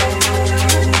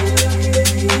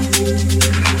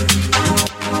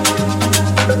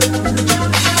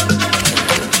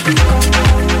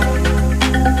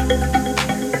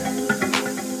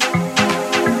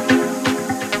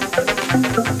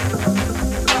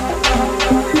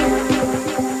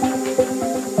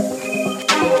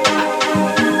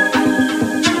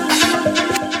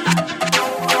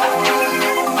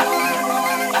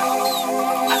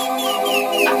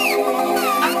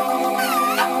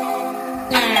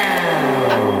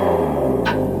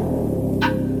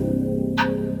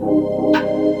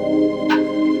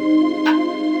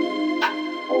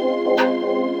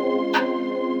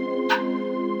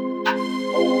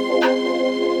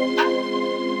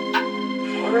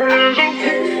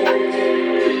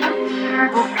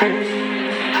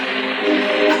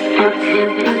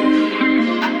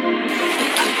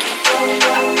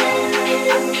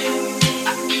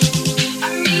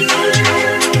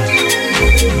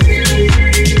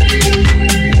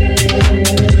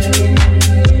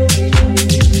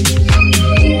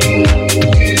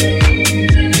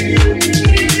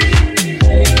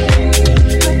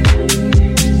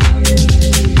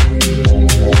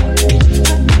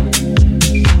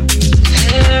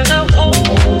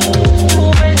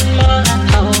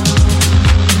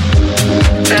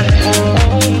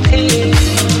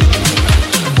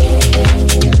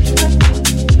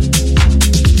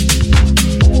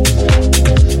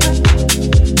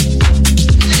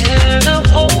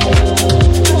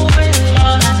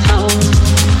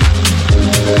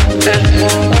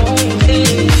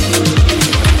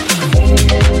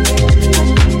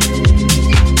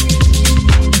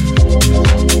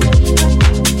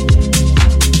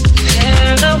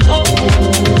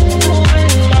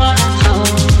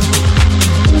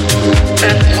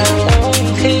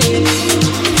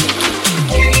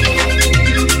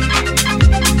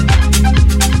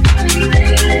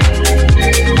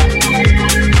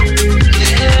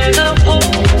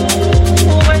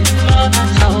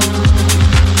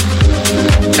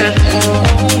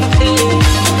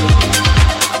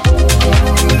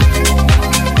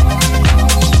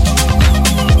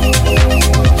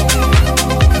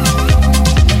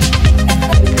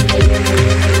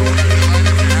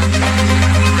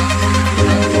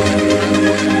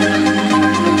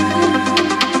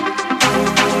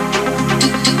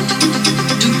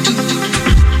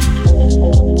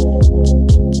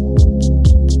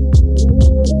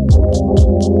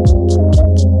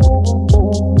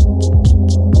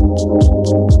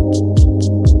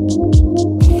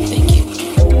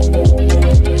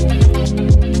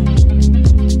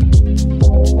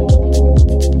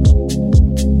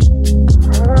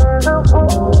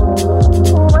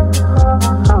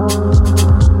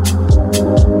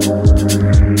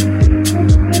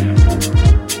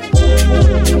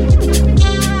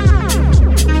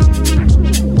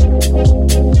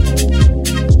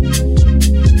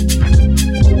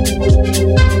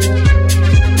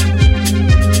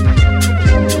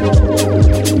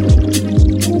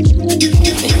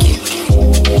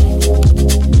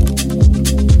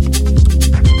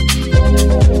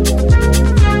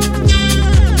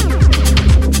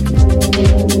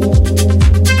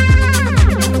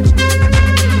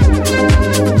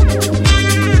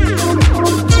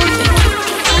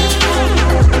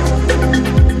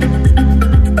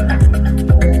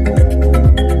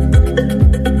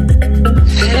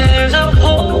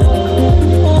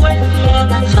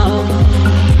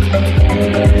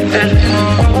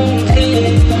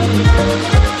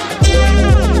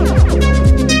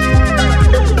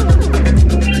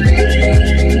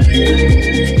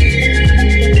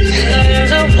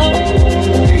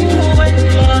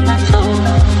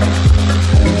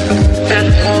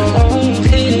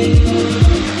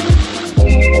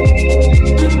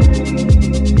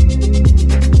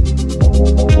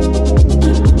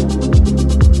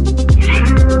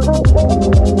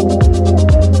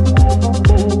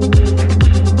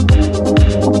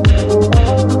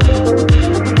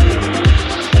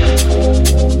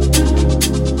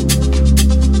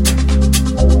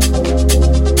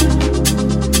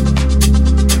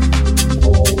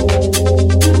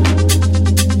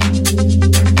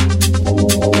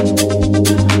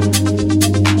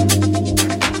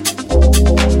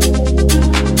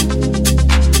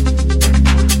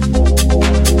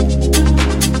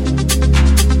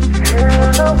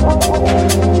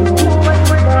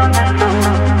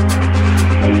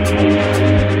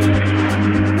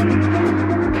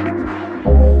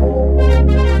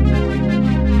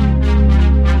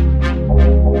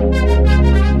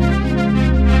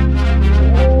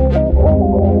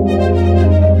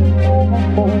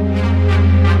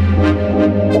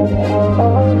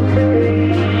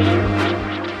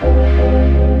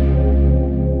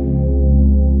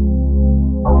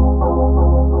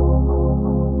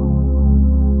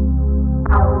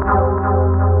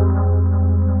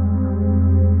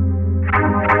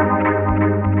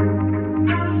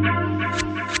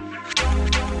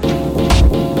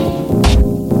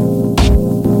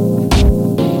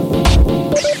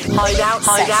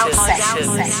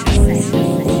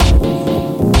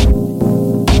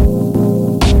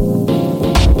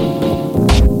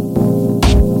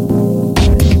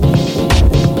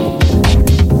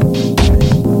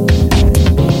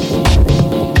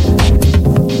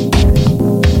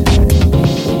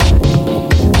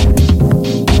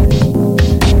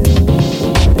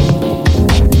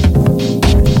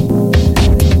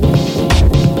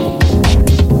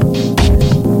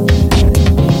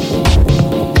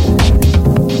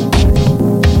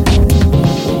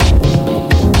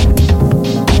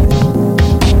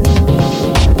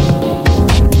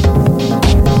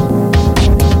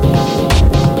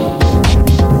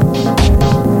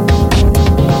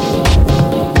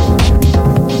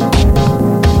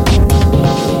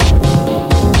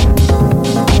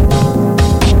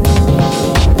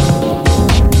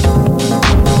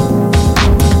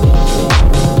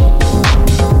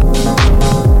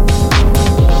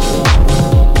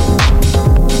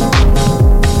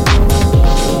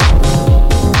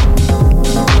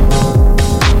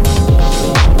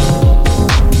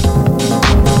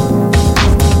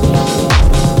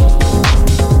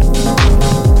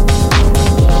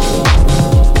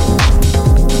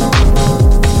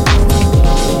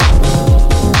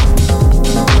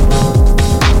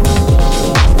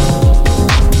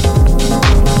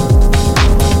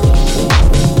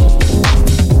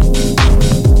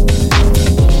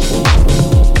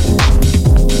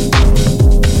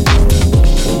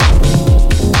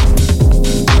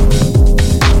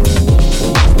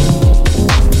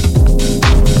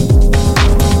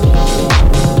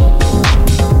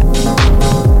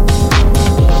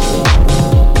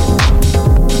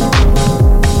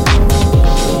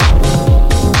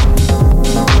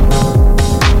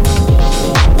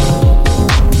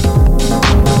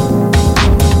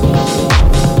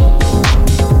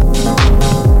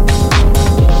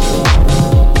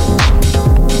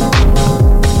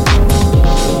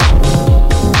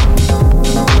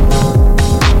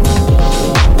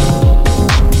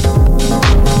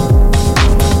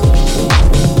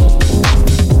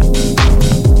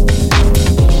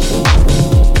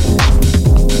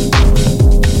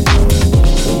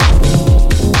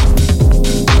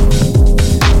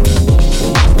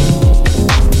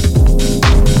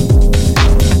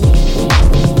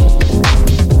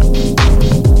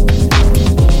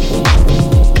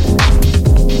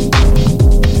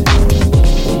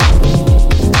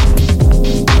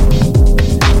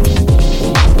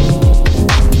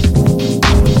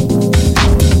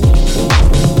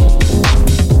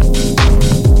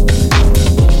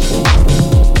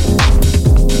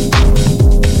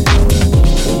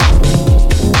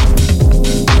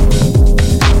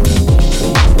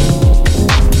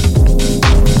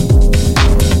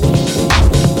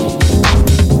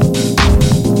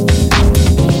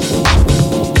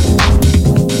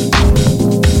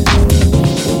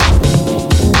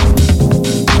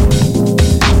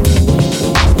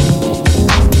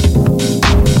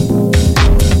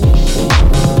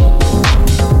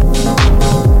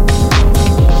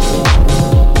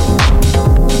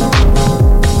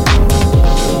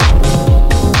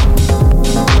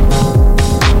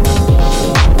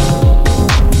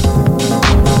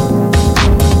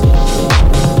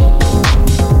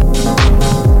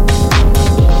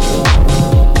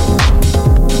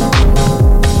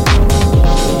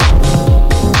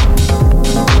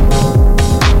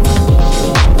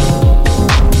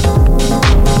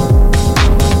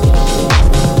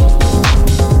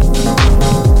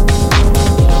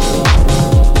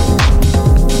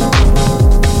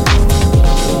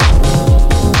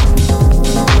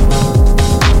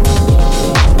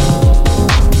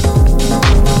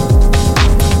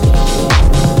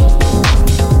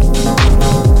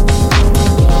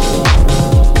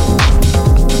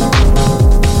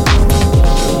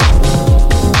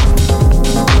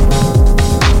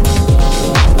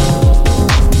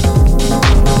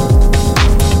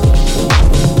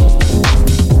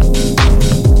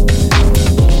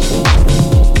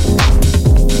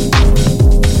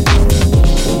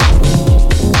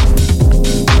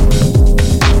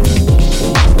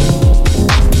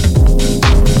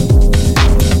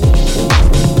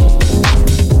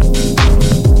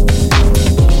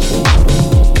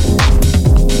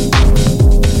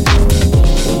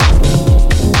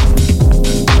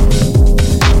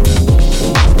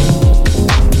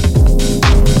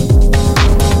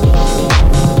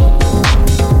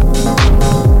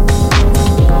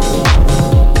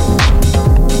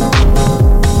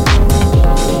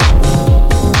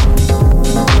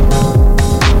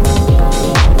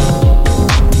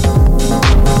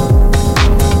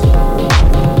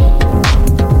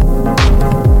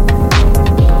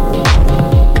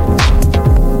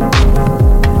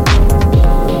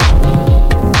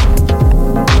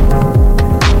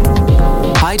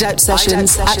 Hideout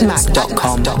Sessions at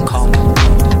mac.com.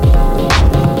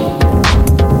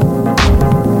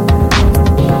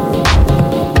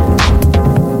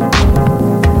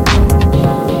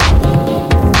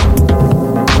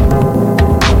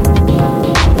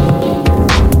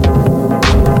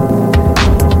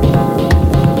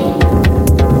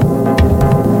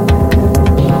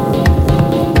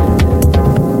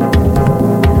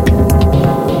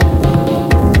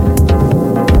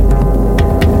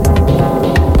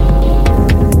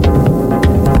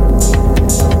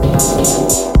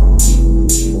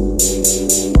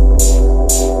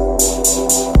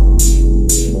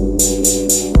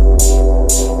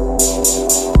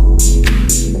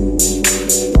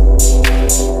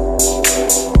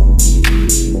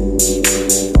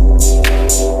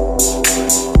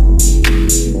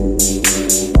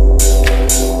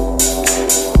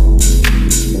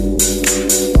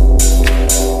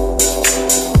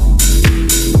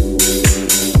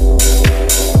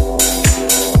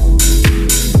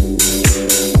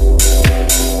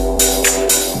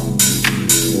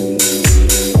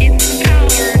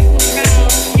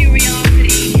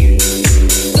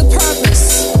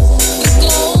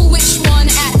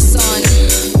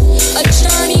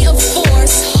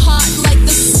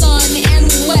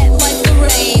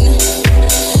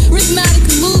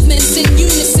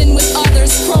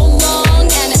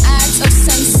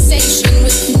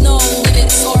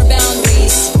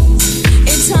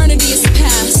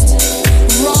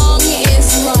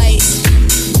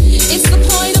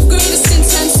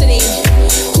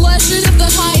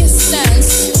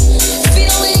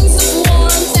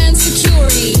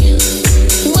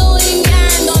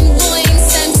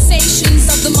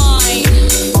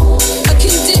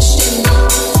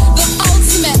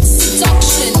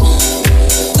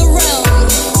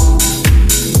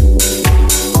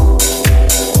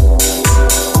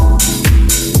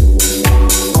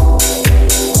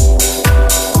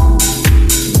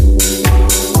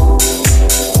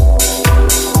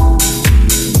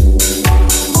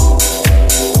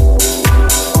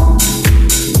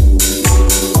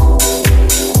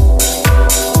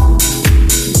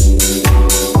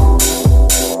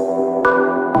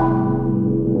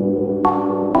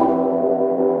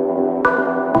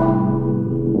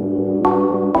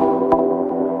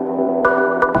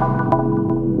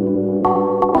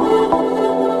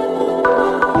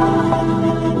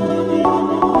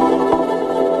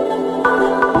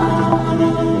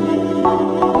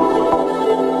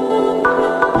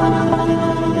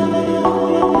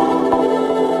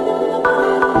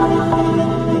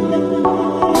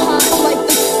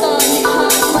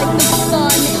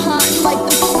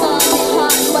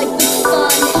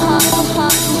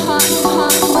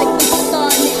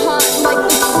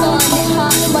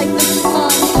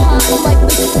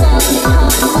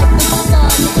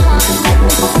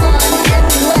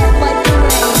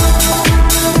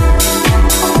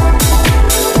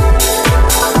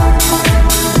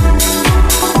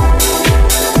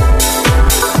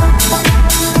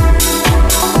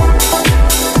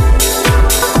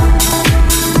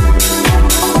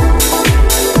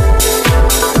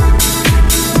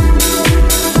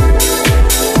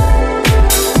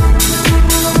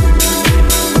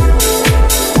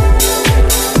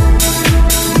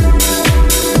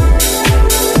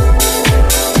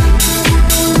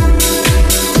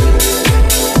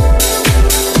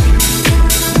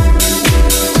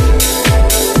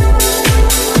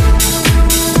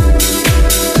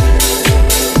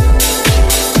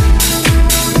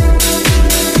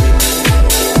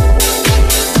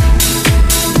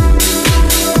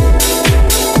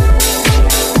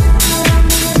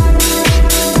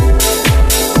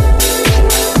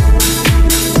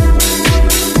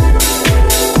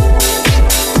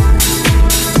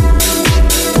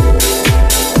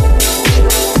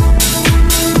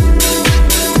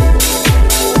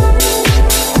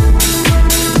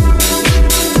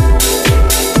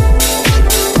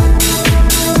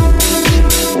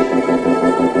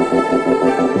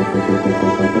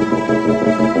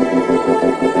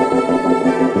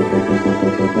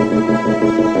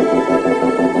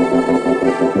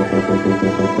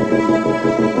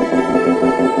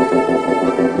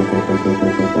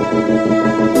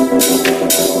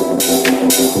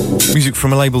 Music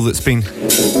from a label that's been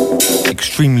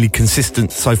extremely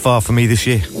consistent so far for me this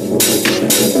year.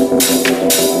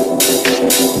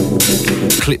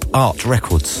 Clip Art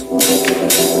Records.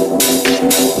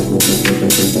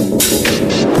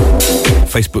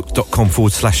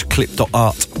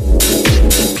 Facebook.com/clip.art.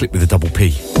 Clip with a double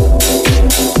P.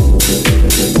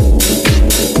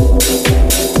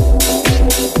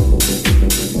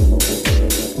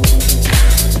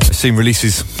 I've seen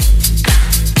releases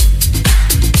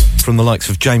from the likes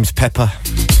of James Pepper,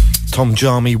 Tom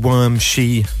Jarmy, Worm,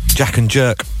 She, Jack and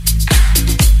Jerk.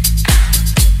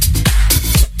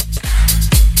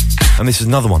 And this is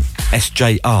another one,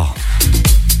 SJR.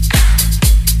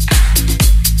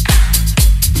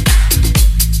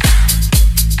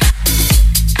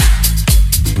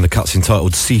 And the cut's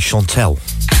entitled Si Chantel.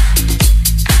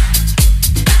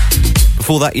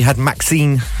 Before that you had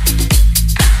Maxine,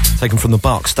 taken from the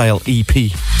Barksdale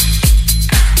EP,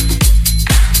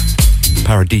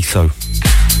 Paradiso.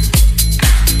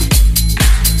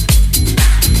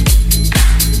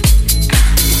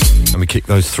 And we kick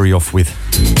those three off with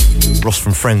Ross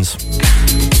from Friends,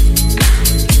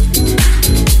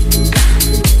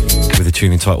 with a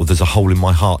tune entitled There's a Hole in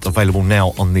My Heart, available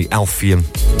now on the Alpheum,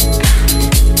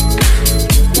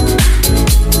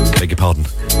 beg your pardon,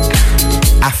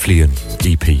 Afflion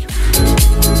EP.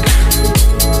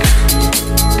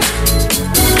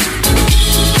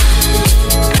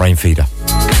 Brain feeder.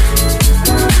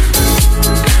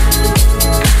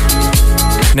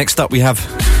 Next up we have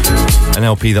an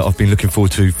LP that I've been looking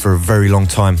forward to for a very long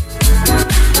time.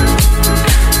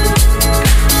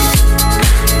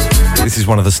 This is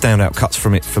one of the standout cuts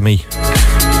from it for me.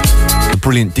 The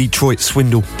brilliant Detroit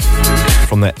Swindle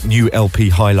from their new LP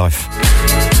High Life.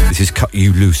 This is Cut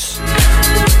You Loose.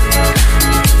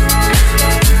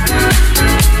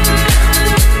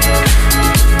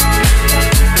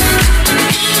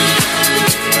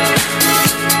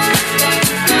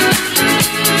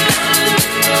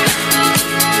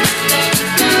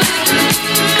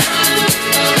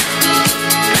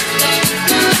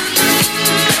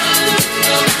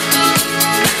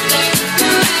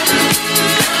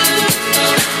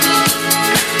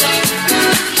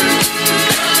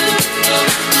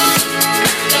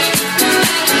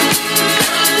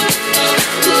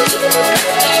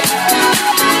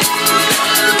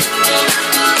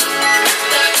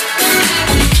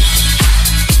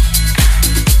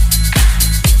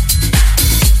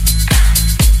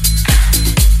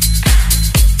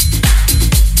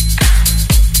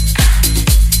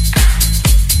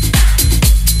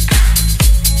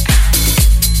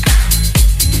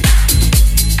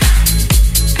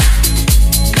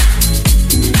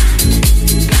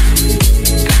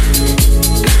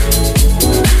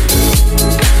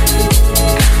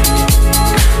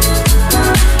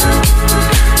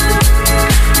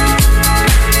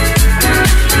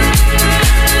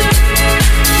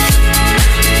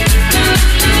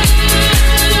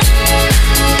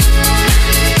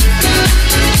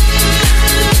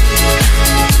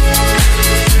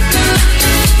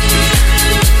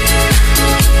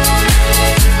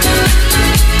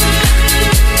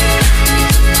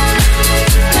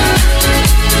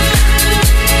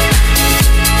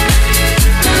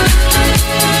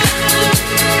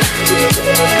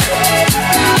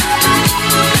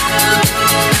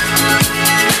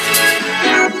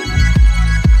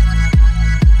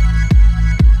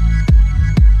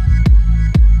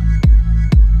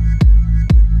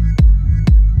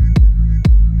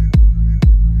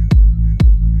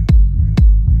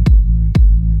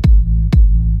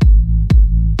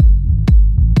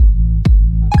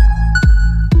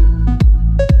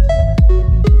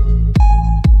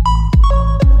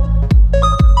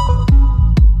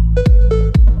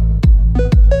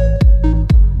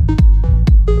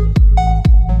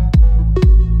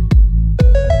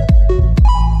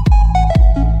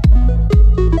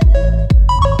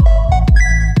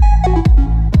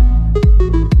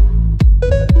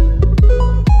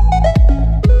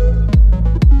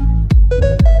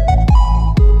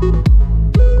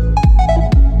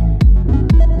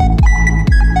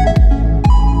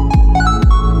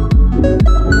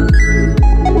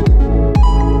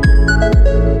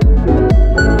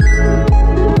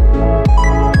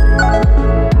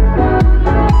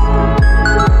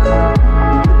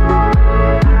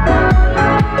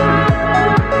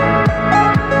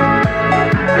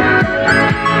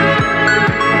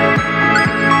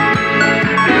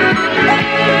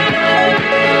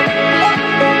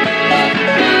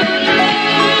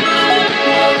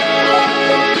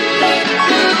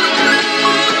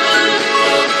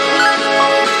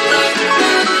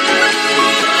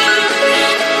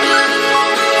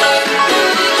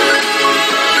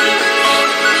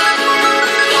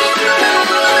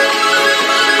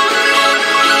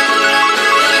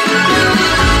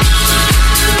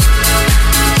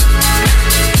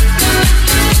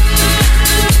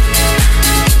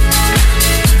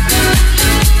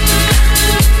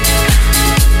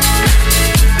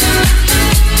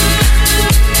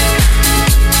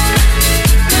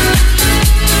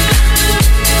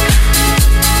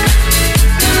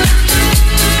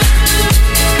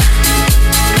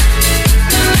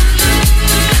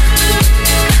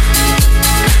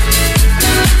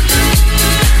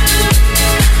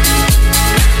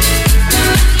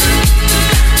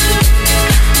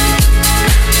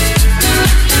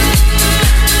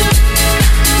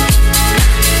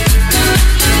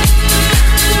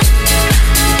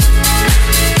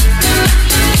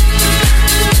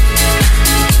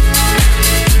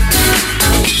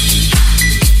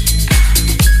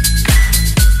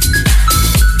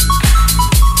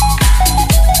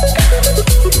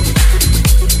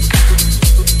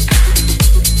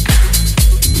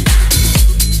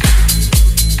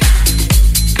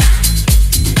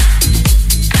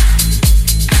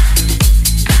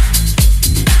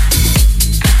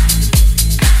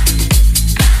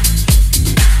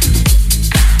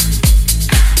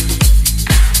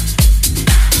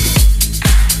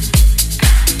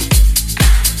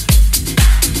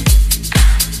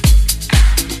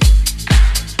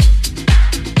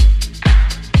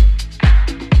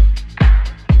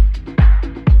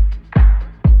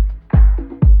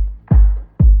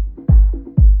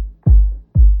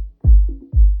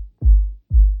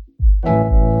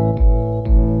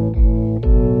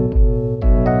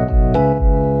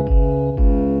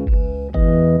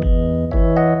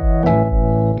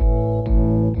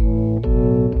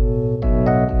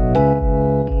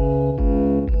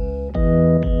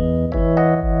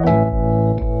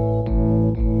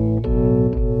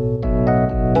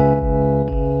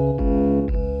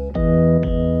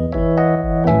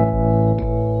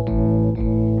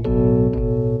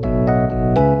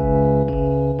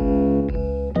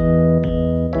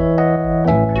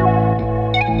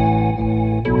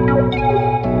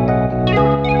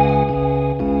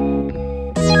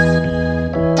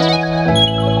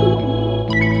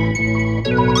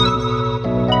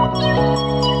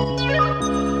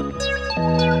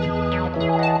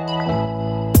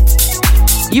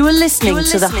 You are listening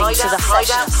to the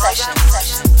Hideout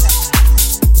Sessions.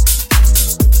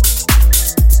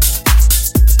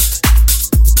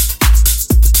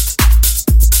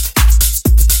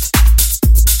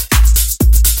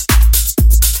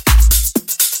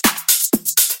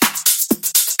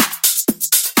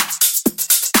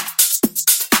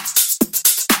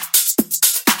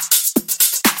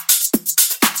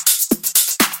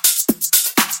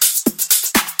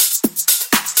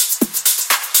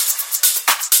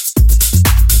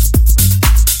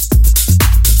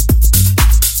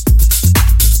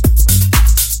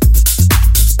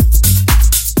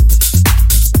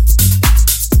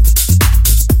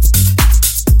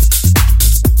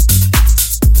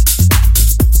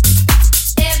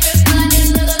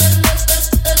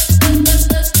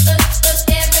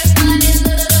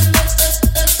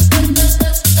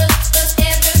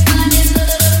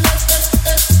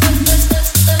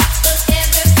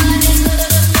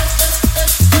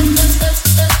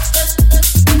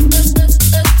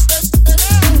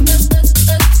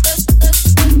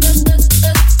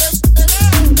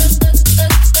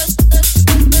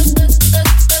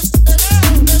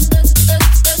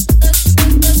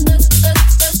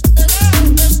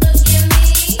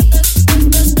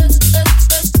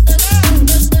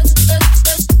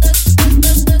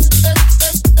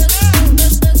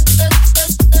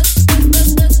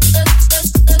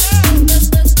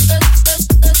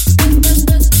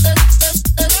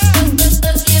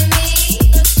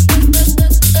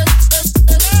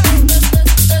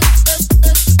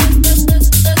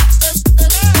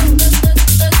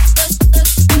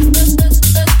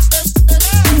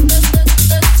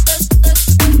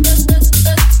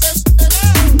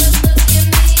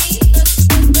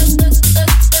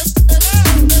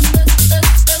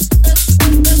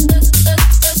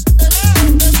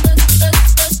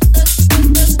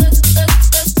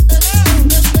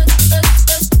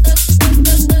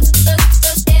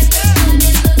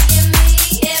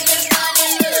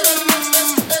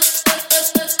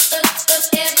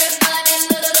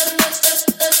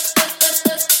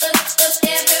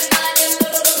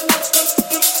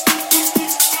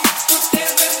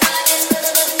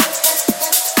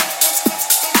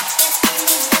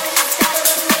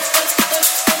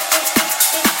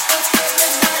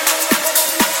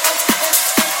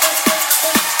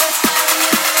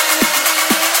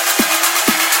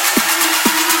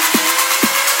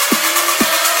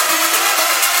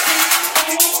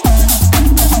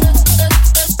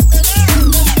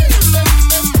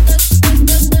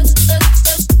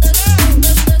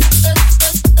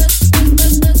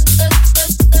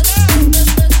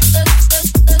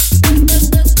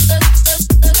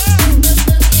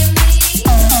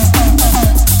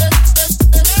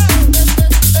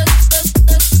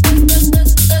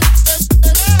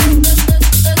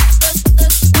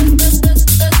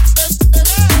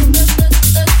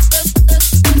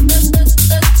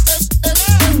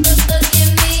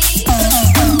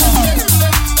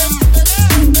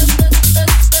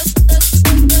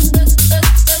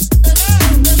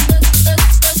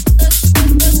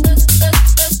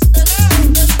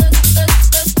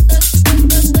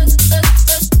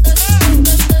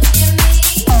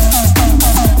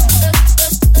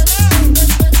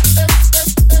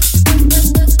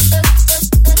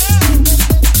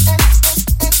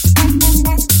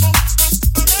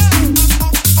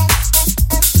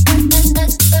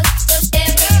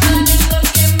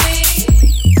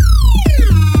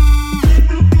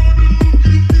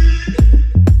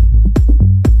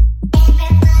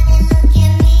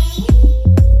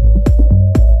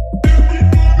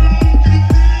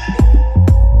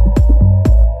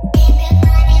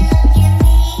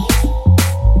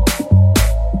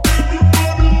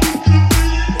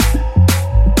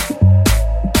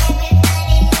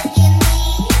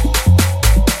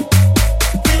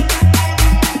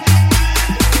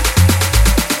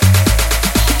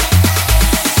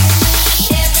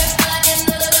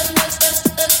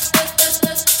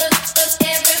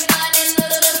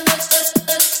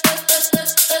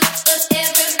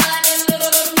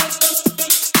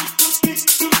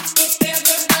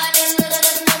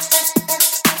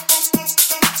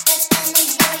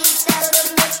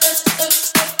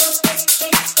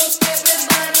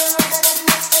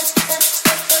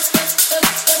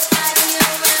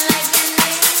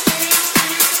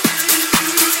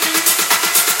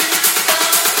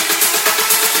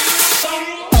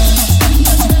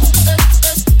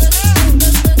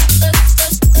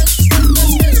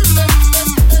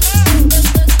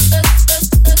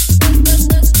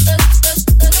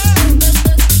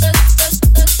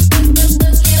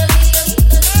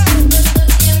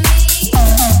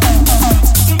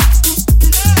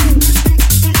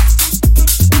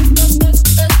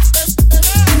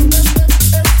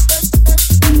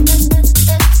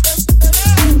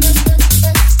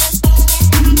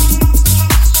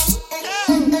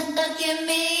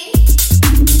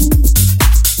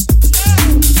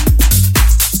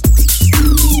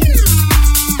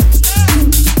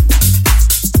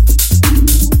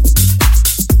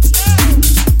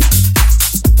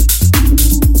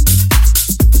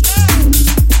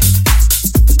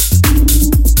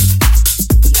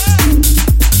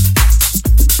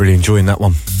 Really enjoying that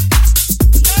one.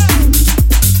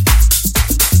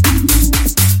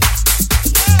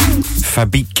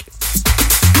 Fabik.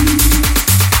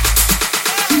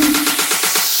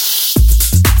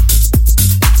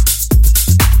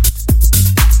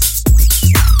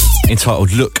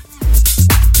 Entitled Look.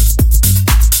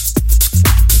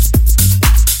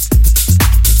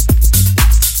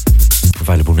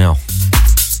 Available now.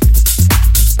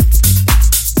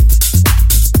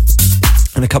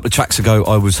 And a couple of tracks ago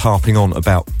I was harping on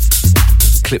about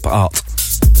clip art.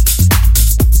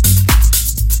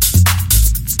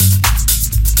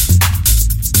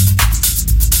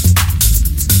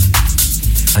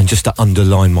 And just to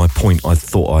underline my point, I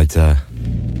thought I'd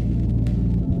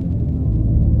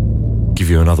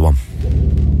give you another one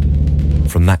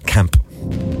from that camp.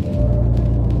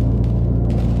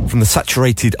 From the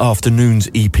Saturated Afternoons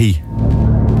EP.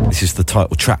 This is the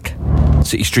title track,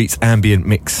 City Streets Ambient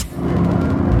Mix,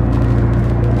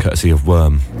 courtesy of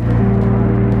Worm.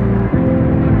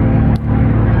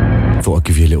 Thought I'd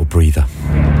give you a little breather.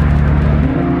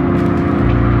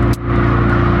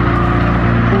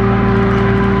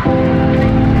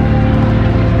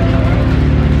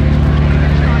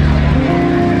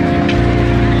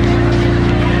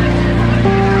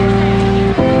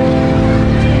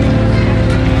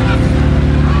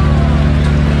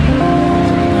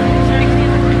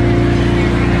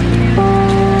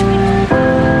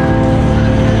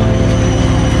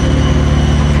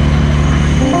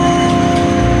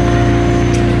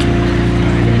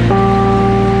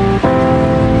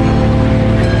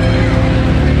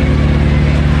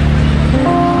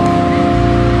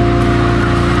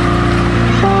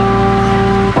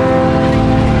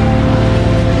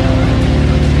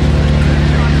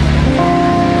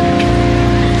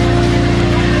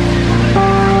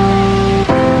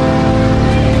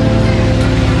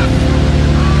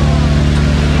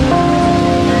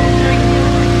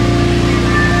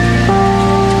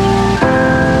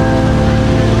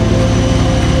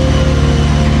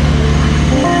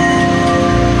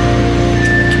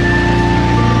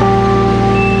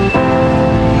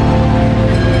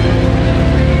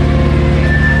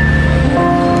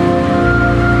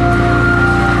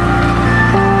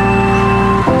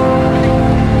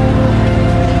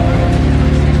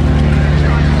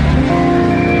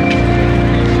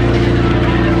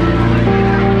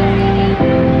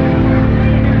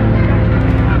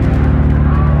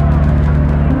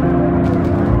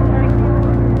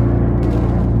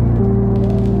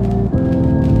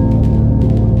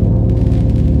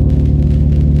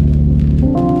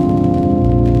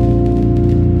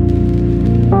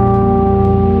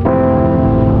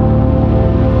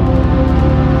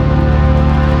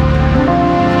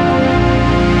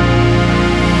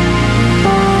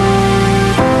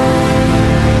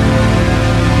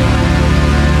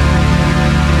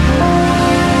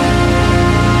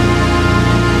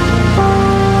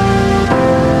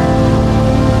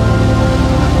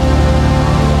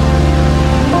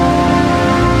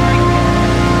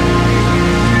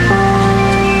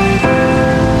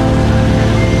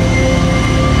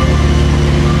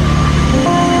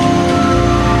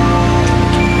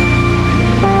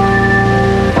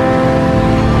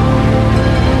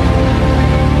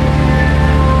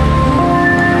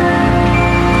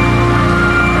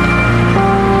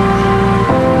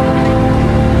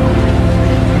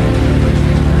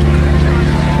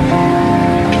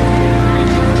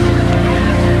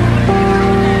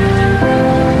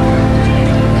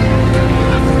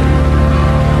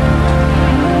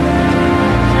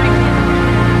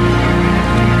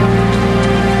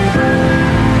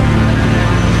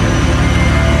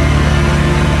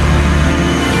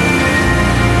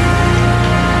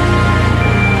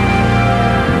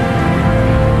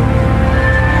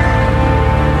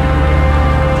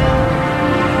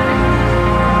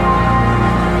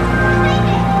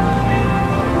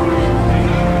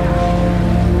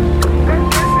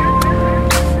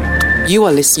 You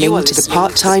are listening to the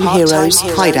Part-Time Heroes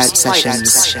Hideout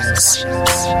Sessions.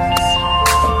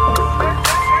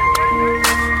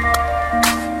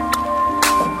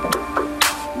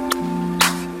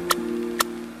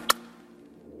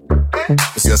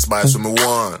 It's your spice when me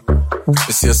want.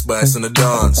 It's your spice in the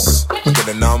dance. Get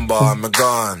a number, I'm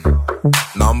gone.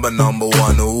 Number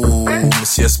one, ooh.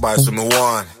 It's your spice when me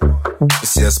want.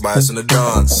 It's your spice in the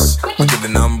dance. Get the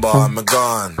number, I'm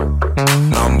gone.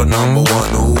 Number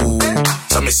one, ooh.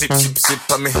 So me sip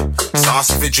on me. Sauce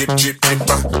if it drip.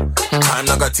 Time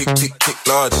I got tick,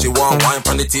 Lord. She want wine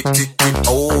from the tip.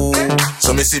 Oh,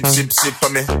 so me sip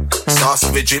on me. Sauce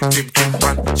if it drip.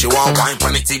 She want wine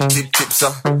from the tip, so.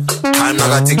 Time I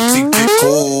got tick,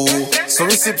 oh. So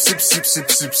me sip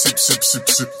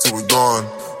till we gone.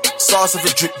 Sauce of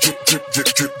it drip, drip, drip, drip,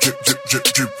 drip, drip, drip, drip,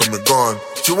 drip, and we're gone.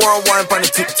 She want wine pan the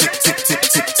tip, tip, tip, tip,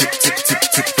 tip, tip, tip, tip,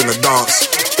 tip, in the dance.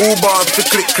 Uber, the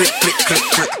click, click, click, click,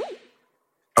 click,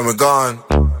 and we're gone.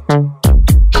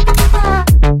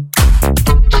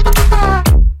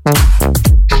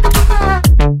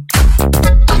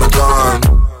 And we're gone.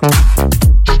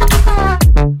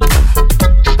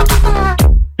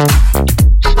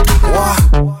 What?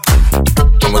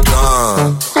 And we're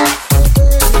gone.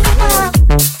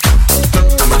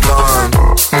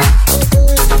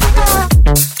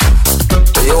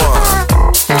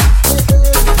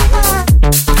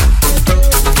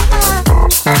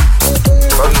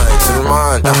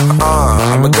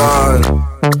 I'm a gone.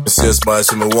 Monsieur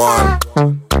Spice in the one.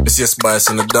 Monsieur Spice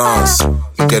in the dance.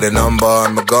 Get a number,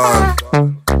 I'm a gone.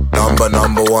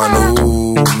 Number one.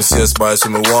 Ooh, Monsieur Spice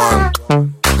in the one.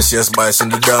 Monsieur Spice in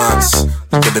the dance.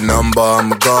 Get the number,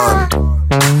 I'm a gone.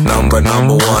 Number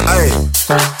one. Hey,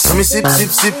 so me sip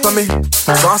on me.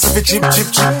 Sauce if it drip, drip,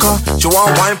 drip, car. She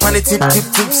want wine pan it tip, tip,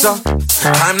 tip, so.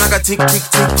 Time like a tick, tick,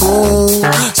 tick, ooh.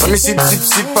 So me sip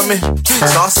on me.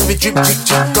 Sauce if it drip, drip,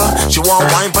 drip, car. She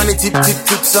want wine pan it tip, tip,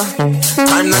 tip, so.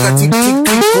 Time like a tick, tick,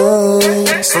 tick, ooh.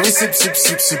 So we sip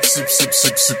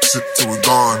till we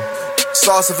gone.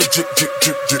 Sauce if it drip, drip,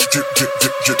 drip, drip, drip, drip,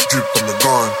 drip, drip, drip, and we're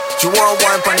gone. She want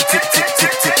wine pan it tip, tip,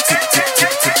 tip, tip, tip, tip,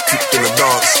 tip, tip, tip, in the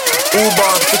dance.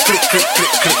 Uber, the click, click,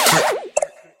 click, click, click,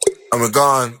 and we're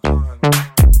gone.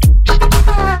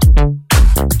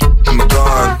 And we're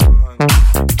gone.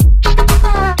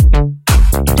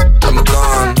 And we're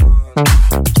gone.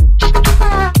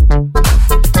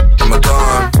 And we're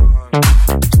gone.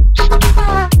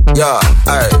 Yeah,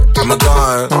 hey, and we're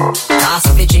gone. Sauce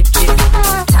of it drip, drip.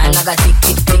 Time like a tick,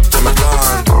 tick, tick. And we're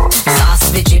gone. Sauce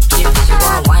of it drip, drip. She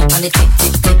want wine on the tick,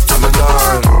 tick, tick. And we're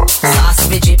gone. Sauce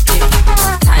of it drip, drip.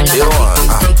 Time like a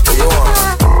tick, tick, tick.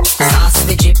 Sauce of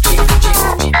it drip, drip, drip,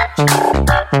 drip.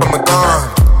 And we're gone.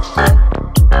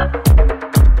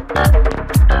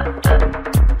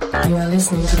 You are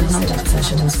listening to the Hideout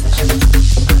Sessions.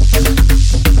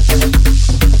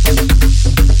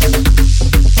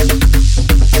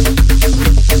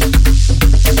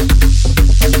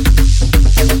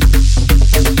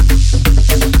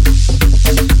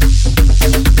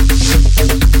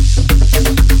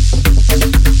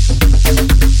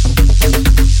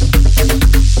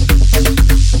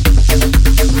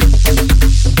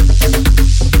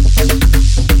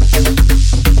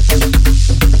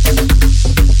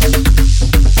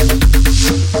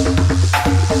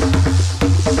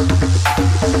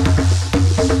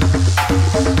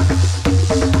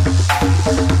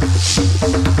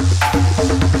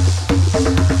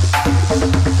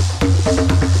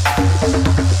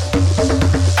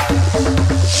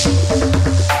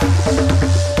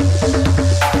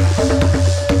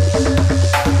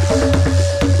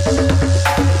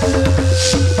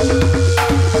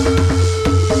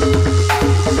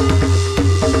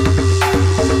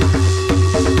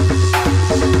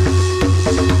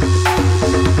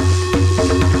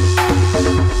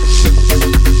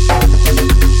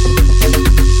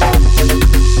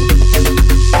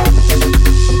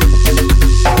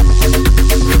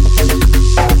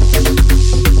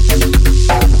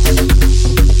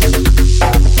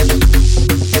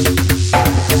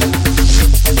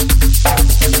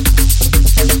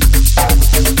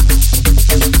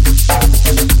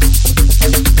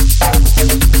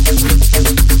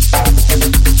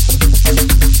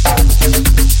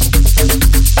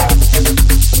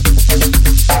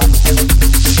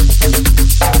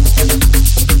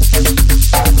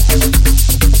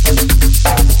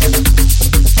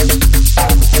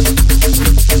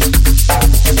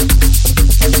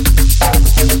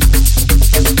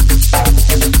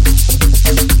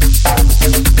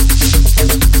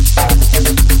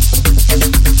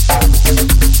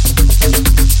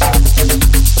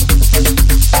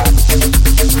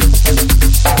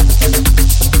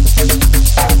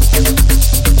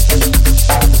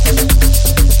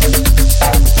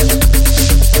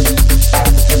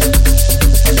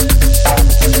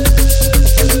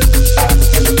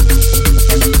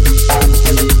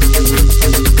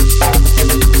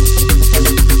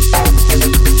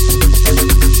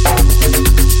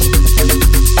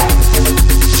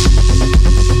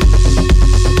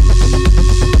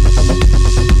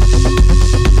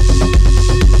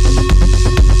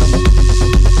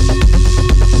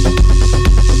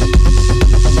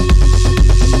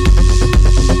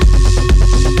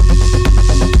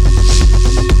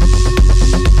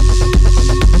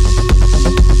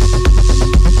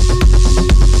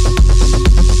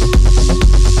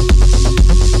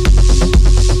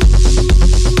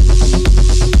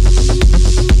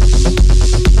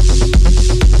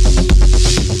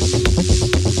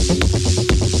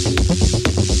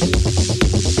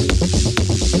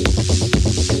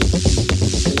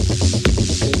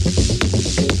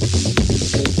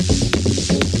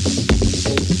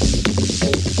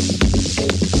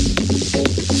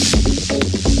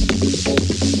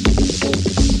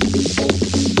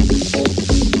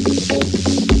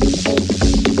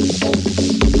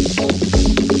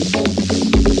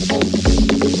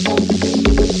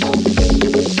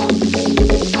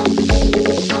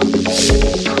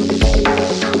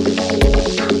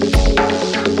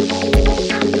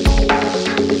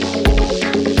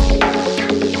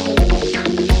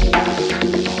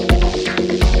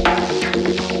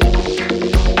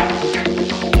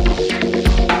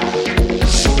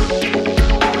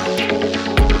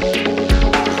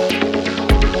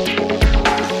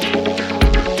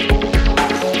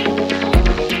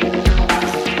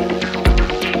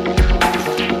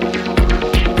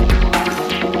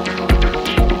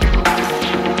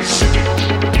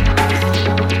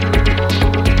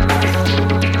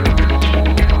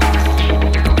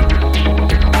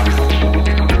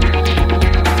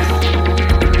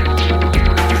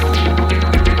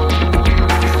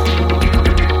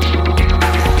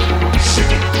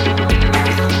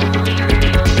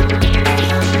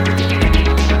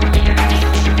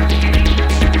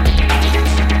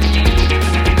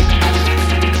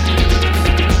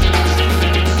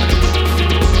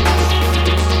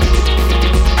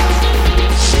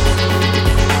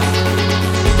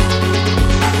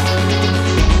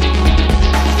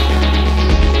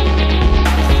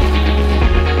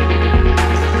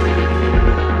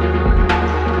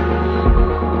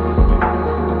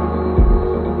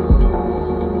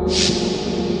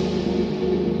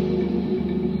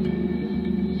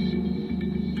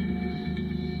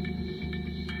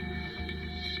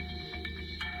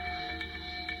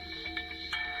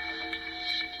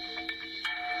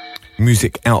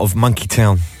 Music out of Monkey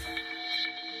Town.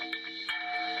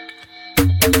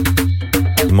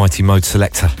 The mighty Mode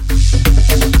Selector.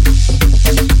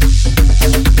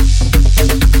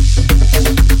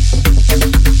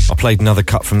 I played another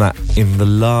cut from that in the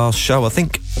last show, I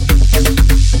think.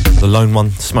 The lone one,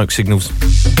 Smoke Signals.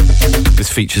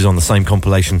 This features on the same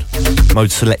compilation,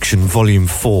 Mode Selection Volume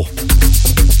 4.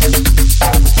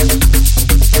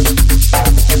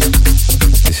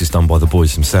 This is done by the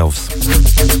boys themselves.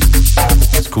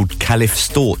 It's called Caliph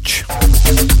Storch.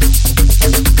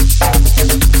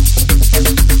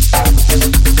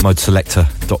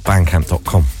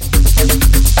 Modeselector.bandcamp.com.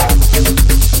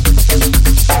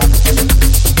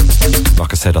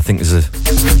 Like I said, I think there's a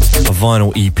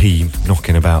vinyl EP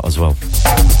knocking about as well.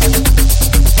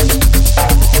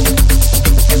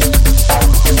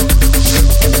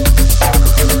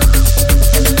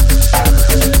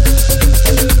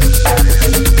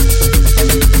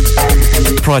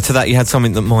 Prior to that, you had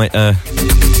something that might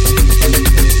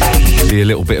be a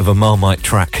little bit of a Marmite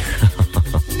track.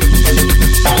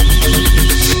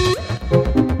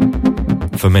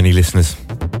 For many listeners.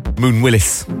 Moon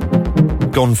Willis.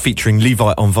 Gone featuring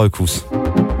Levite on vocals.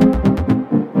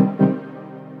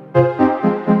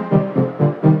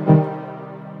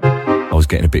 I was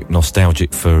getting a bit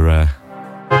nostalgic for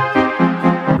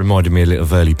reminded me a little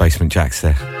of early Basement Jacks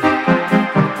there.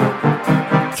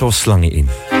 So I slung it in.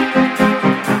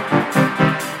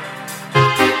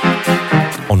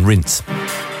 On Rinse.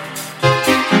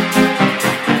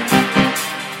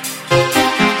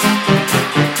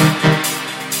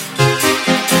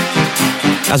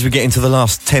 As we get into the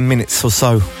last 10 minutes or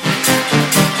so,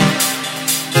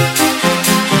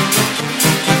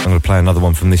 I'm going to play another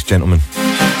one from this gentleman.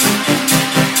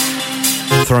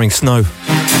 Throwing Snow.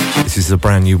 This is a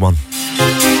brand new one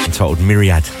entitled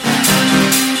Myriad.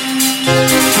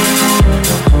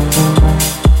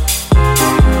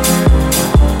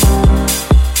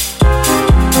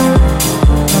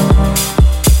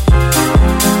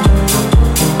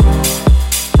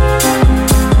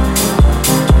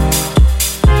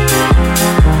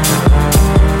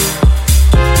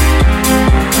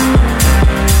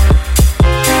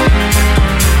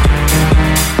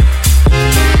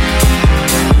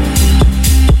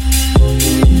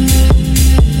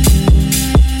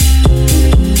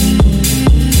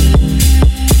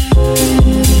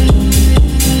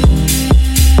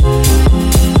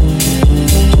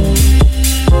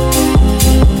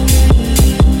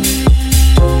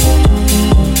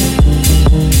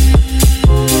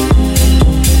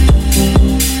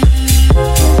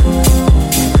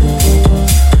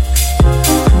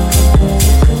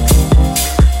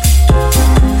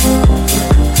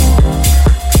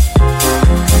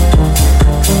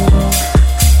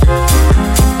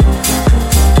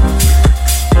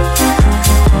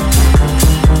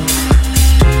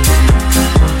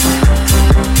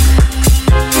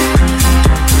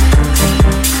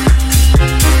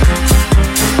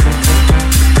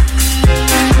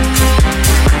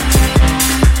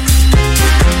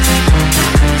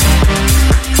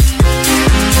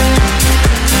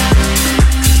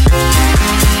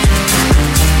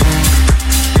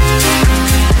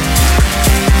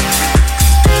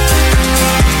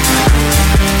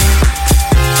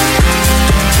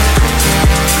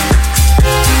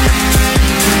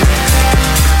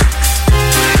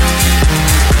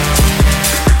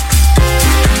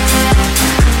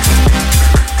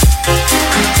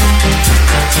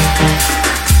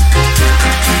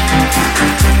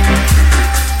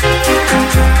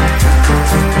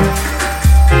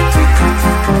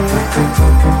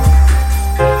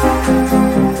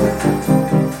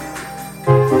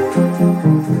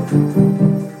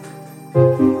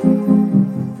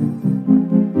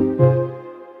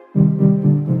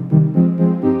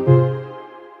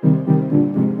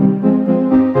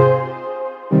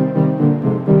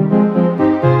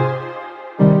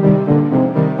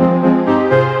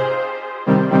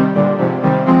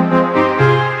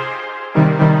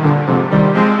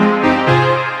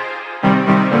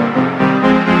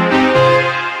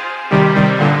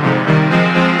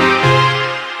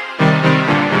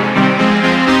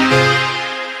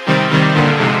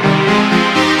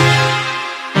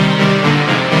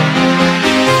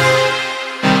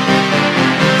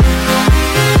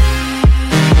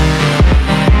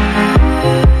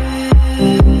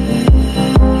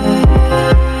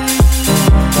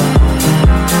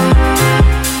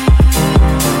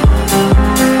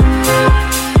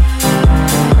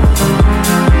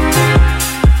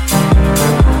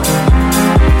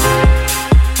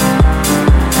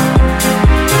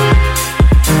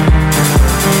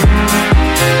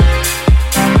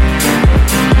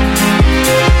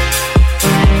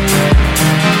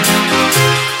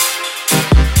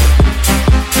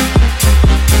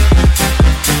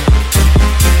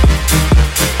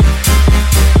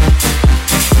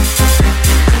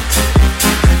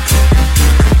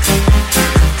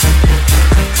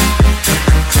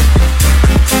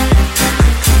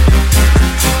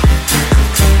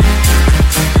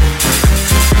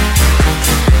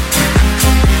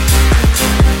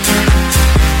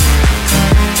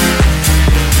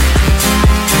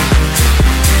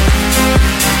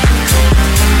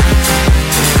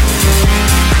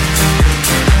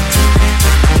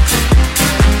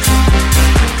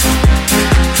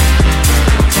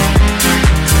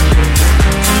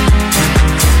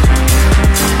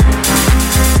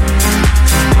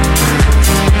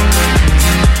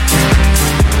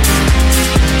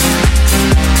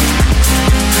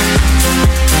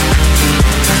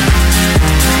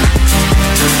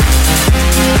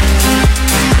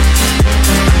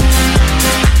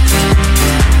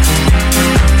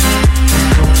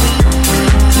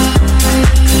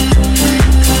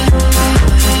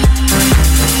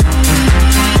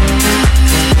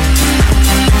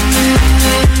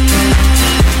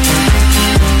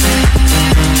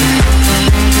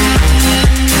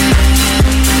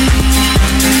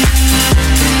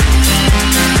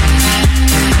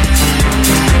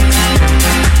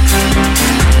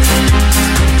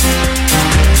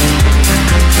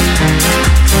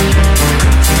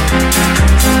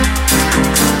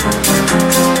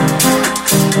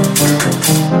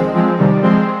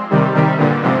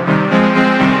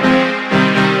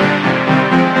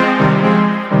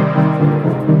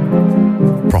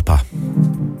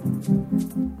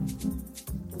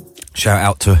 Shout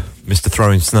out to Mr.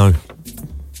 Throwing Snow.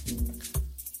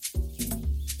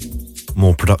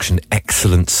 More production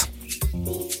excellence.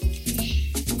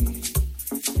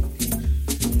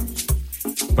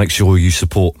 Make sure you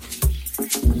support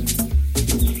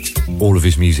all of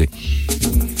his music.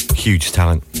 Huge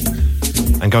talent.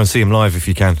 And go and see him live if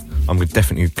you can. I'm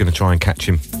definitely going to try and catch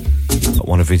him at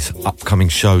one of his upcoming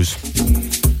shows.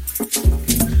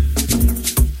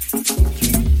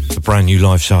 It's a brand new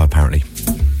live show apparently.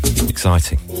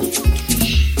 Exciting.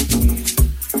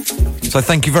 So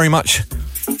thank you very much.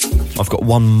 I've got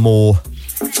one more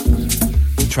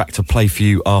track to play for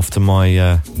you after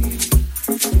my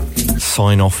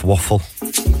sign-off waffle.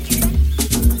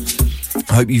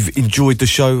 I hope you've enjoyed the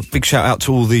show. Big shout out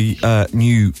to all the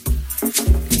new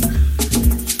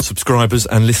subscribers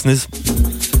and listeners.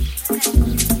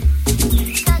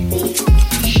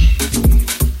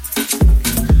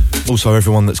 Also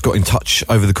everyone that's got in touch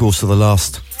over the course of the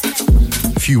last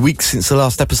few weeks since the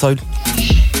last episode.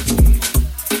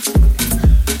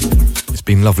 It's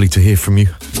been lovely to hear from you.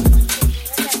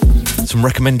 Some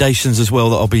recommendations as well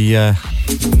that I'll be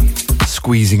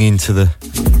squeezing into the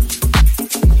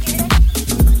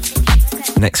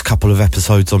next couple of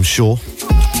episodes, I'm sure.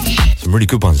 Some really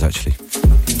good ones actually.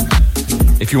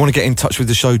 If you want to get in touch with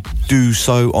the show, do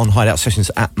so on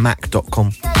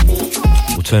hideoutsessions@mac.com.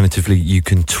 Alternatively, you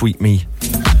can tweet me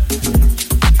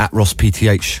at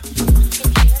RossPTH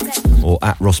or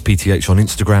at RossPTH on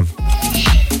Instagram.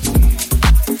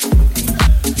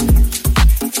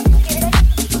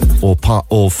 Or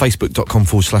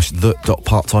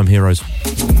facebook.com/the.parttimeheroes.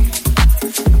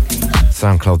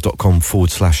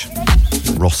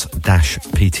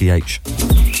 soundcloud.com/Ross-PTH.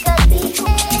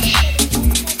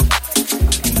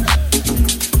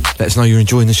 Let us know you're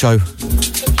enjoying the show.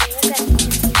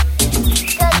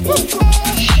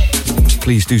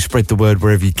 Please do spread the word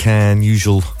wherever you can.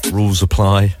 Usual rules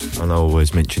apply. I know I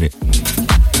always mention it.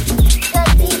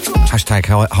 Hashtag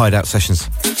Hideout Sessions.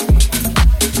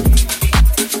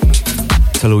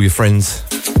 Tell all your friends.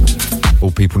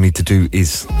 All people need to do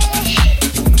is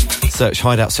search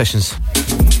Hideout Sessions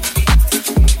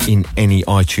in any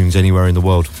iTunes anywhere in the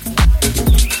world,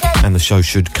 and the show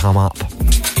should come up.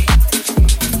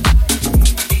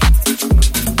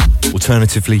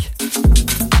 Alternatively,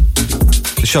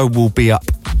 the show will be up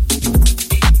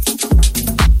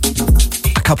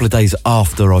a couple of days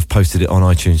after I've posted it on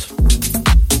iTunes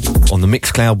on the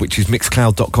Mixcloud, which is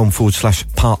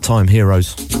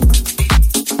mixcloud.com/parttimeheroes.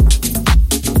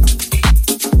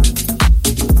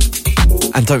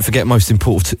 And don't forget, most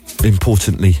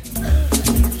importantly,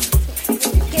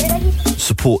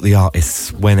 support the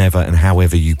artists whenever and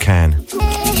however you can,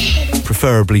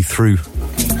 preferably through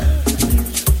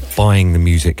buying the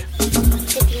music.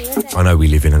 I know we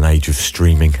live in an age of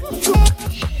streaming,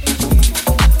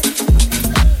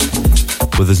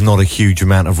 but there's not a huge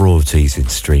amount of royalties in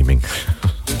streaming.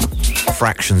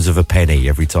 Fractions of a penny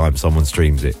every time someone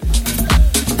streams it.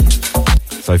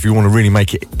 So if you want to really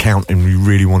make it count and you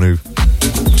really want to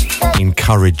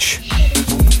encourage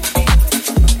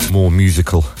more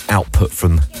musical output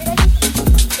from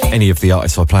any of the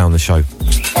artists I play on the show,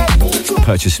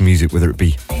 purchase some music, whether it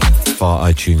be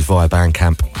via iTunes, via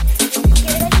Bandcamp,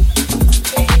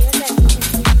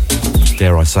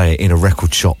 dare I say it, in a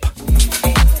record shop.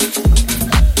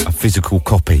 A physical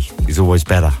copy is always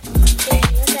better.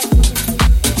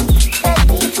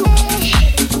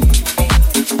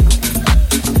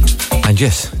 And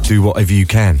yes, do whatever you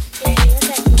can.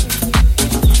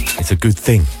 It's a good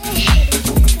thing.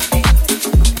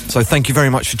 So thank you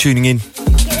very much for tuning in.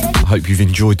 I hope you've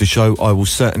enjoyed the show. I will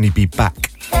certainly be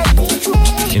back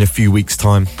in a few weeks'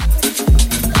 time.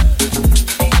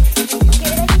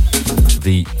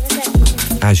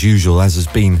 As usual, as has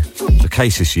been the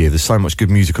case this year, there's so much good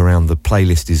music around. The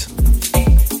playlist is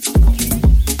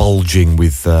bulging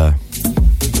with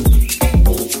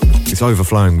it's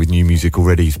overflowing with new music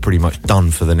already. It's pretty much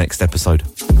done for the next episode,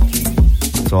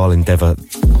 so I'll endeavour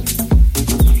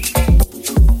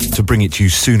to bring it to you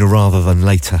sooner rather than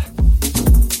later.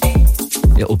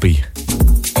 It'll be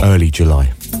early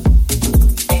July.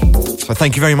 So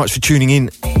thank you very much for tuning in.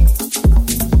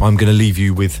 I'm going to leave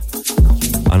you with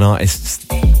an artist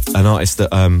that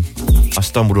I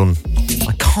stumbled on.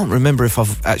 I can't remember if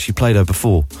I've actually played her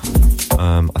before.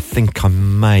 I think I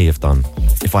may have done.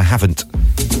 If I haven't,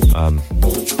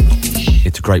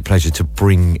 it's a great pleasure to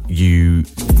bring you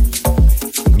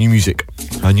new music,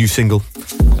 a new single.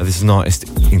 This is an artist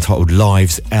entitled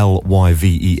Lives,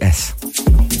 L-Y-V-E-S.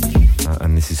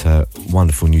 And this is her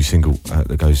wonderful new single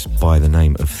that goes by the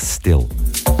name of Still.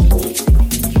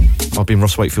 I've been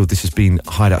Ross Wakefield. This has been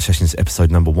Hideout Sessions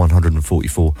episode number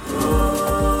 144.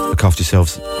 A Look after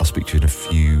yourselves. I'll speak to you in a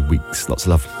few weeks. Lots of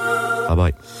love.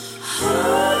 Bye-bye.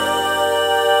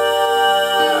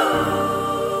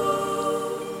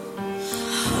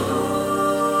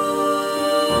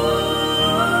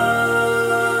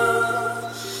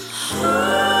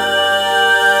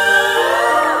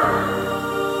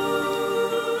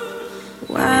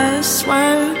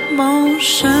 Westward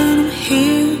motion, I'm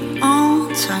here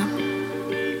on time.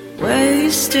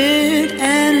 Wasted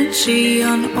energy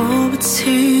on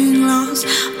orbiting lost,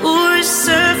 or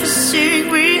surfacing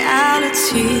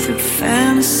reality through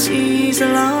fantasies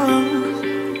alone.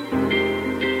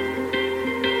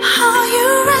 Are you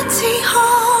ready,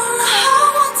 hon? I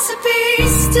want to be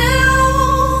still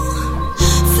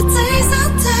for days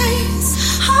and days.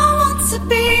 I want to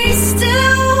be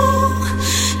still.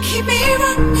 Keep me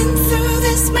running through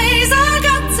this maze. I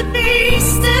got to be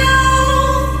still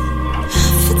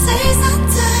for days and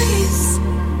days.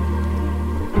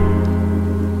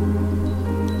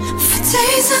 For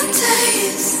days and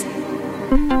days.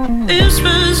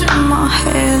 Whispers in my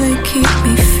head, they keep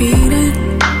me feeding.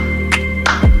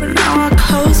 But now I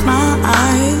close my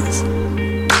eyes.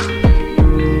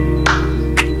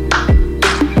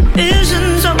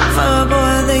 Visions over,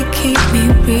 boy, they keep me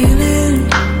reeling.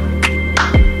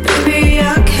 I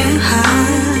can't hide.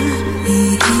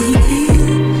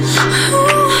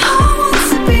 Ooh, I want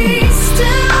to be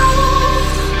still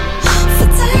for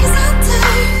days and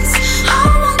days. I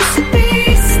want to be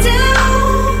still.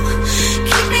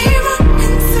 Keep me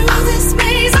running through this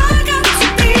maze. I got to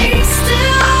be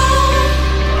still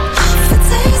for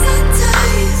days and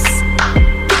days.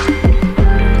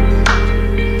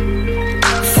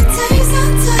 For days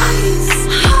and days.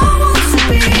 I want to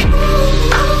be.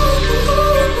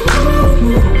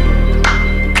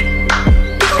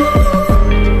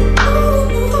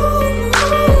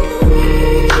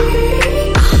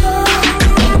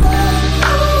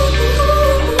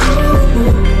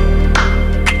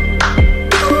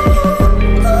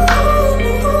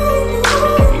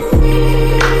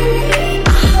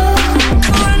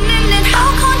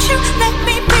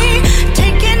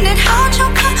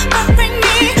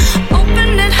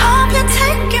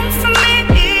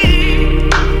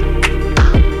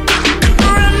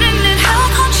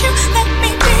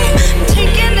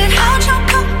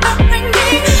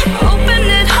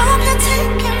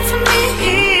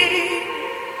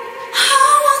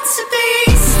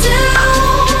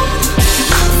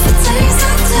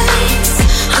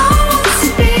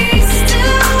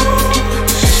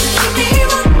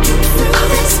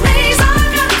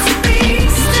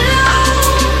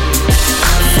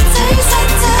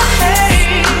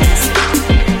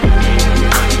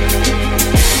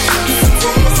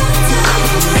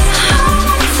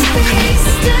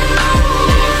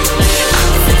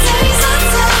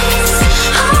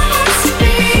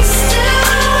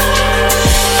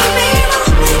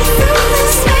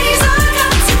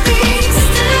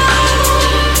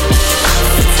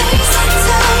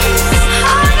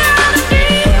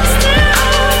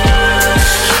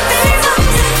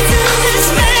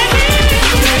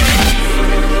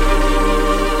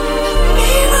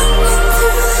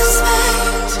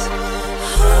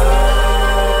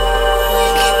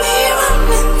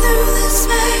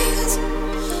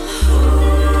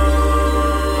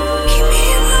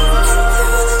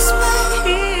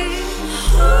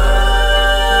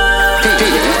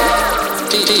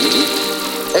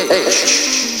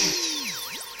 H.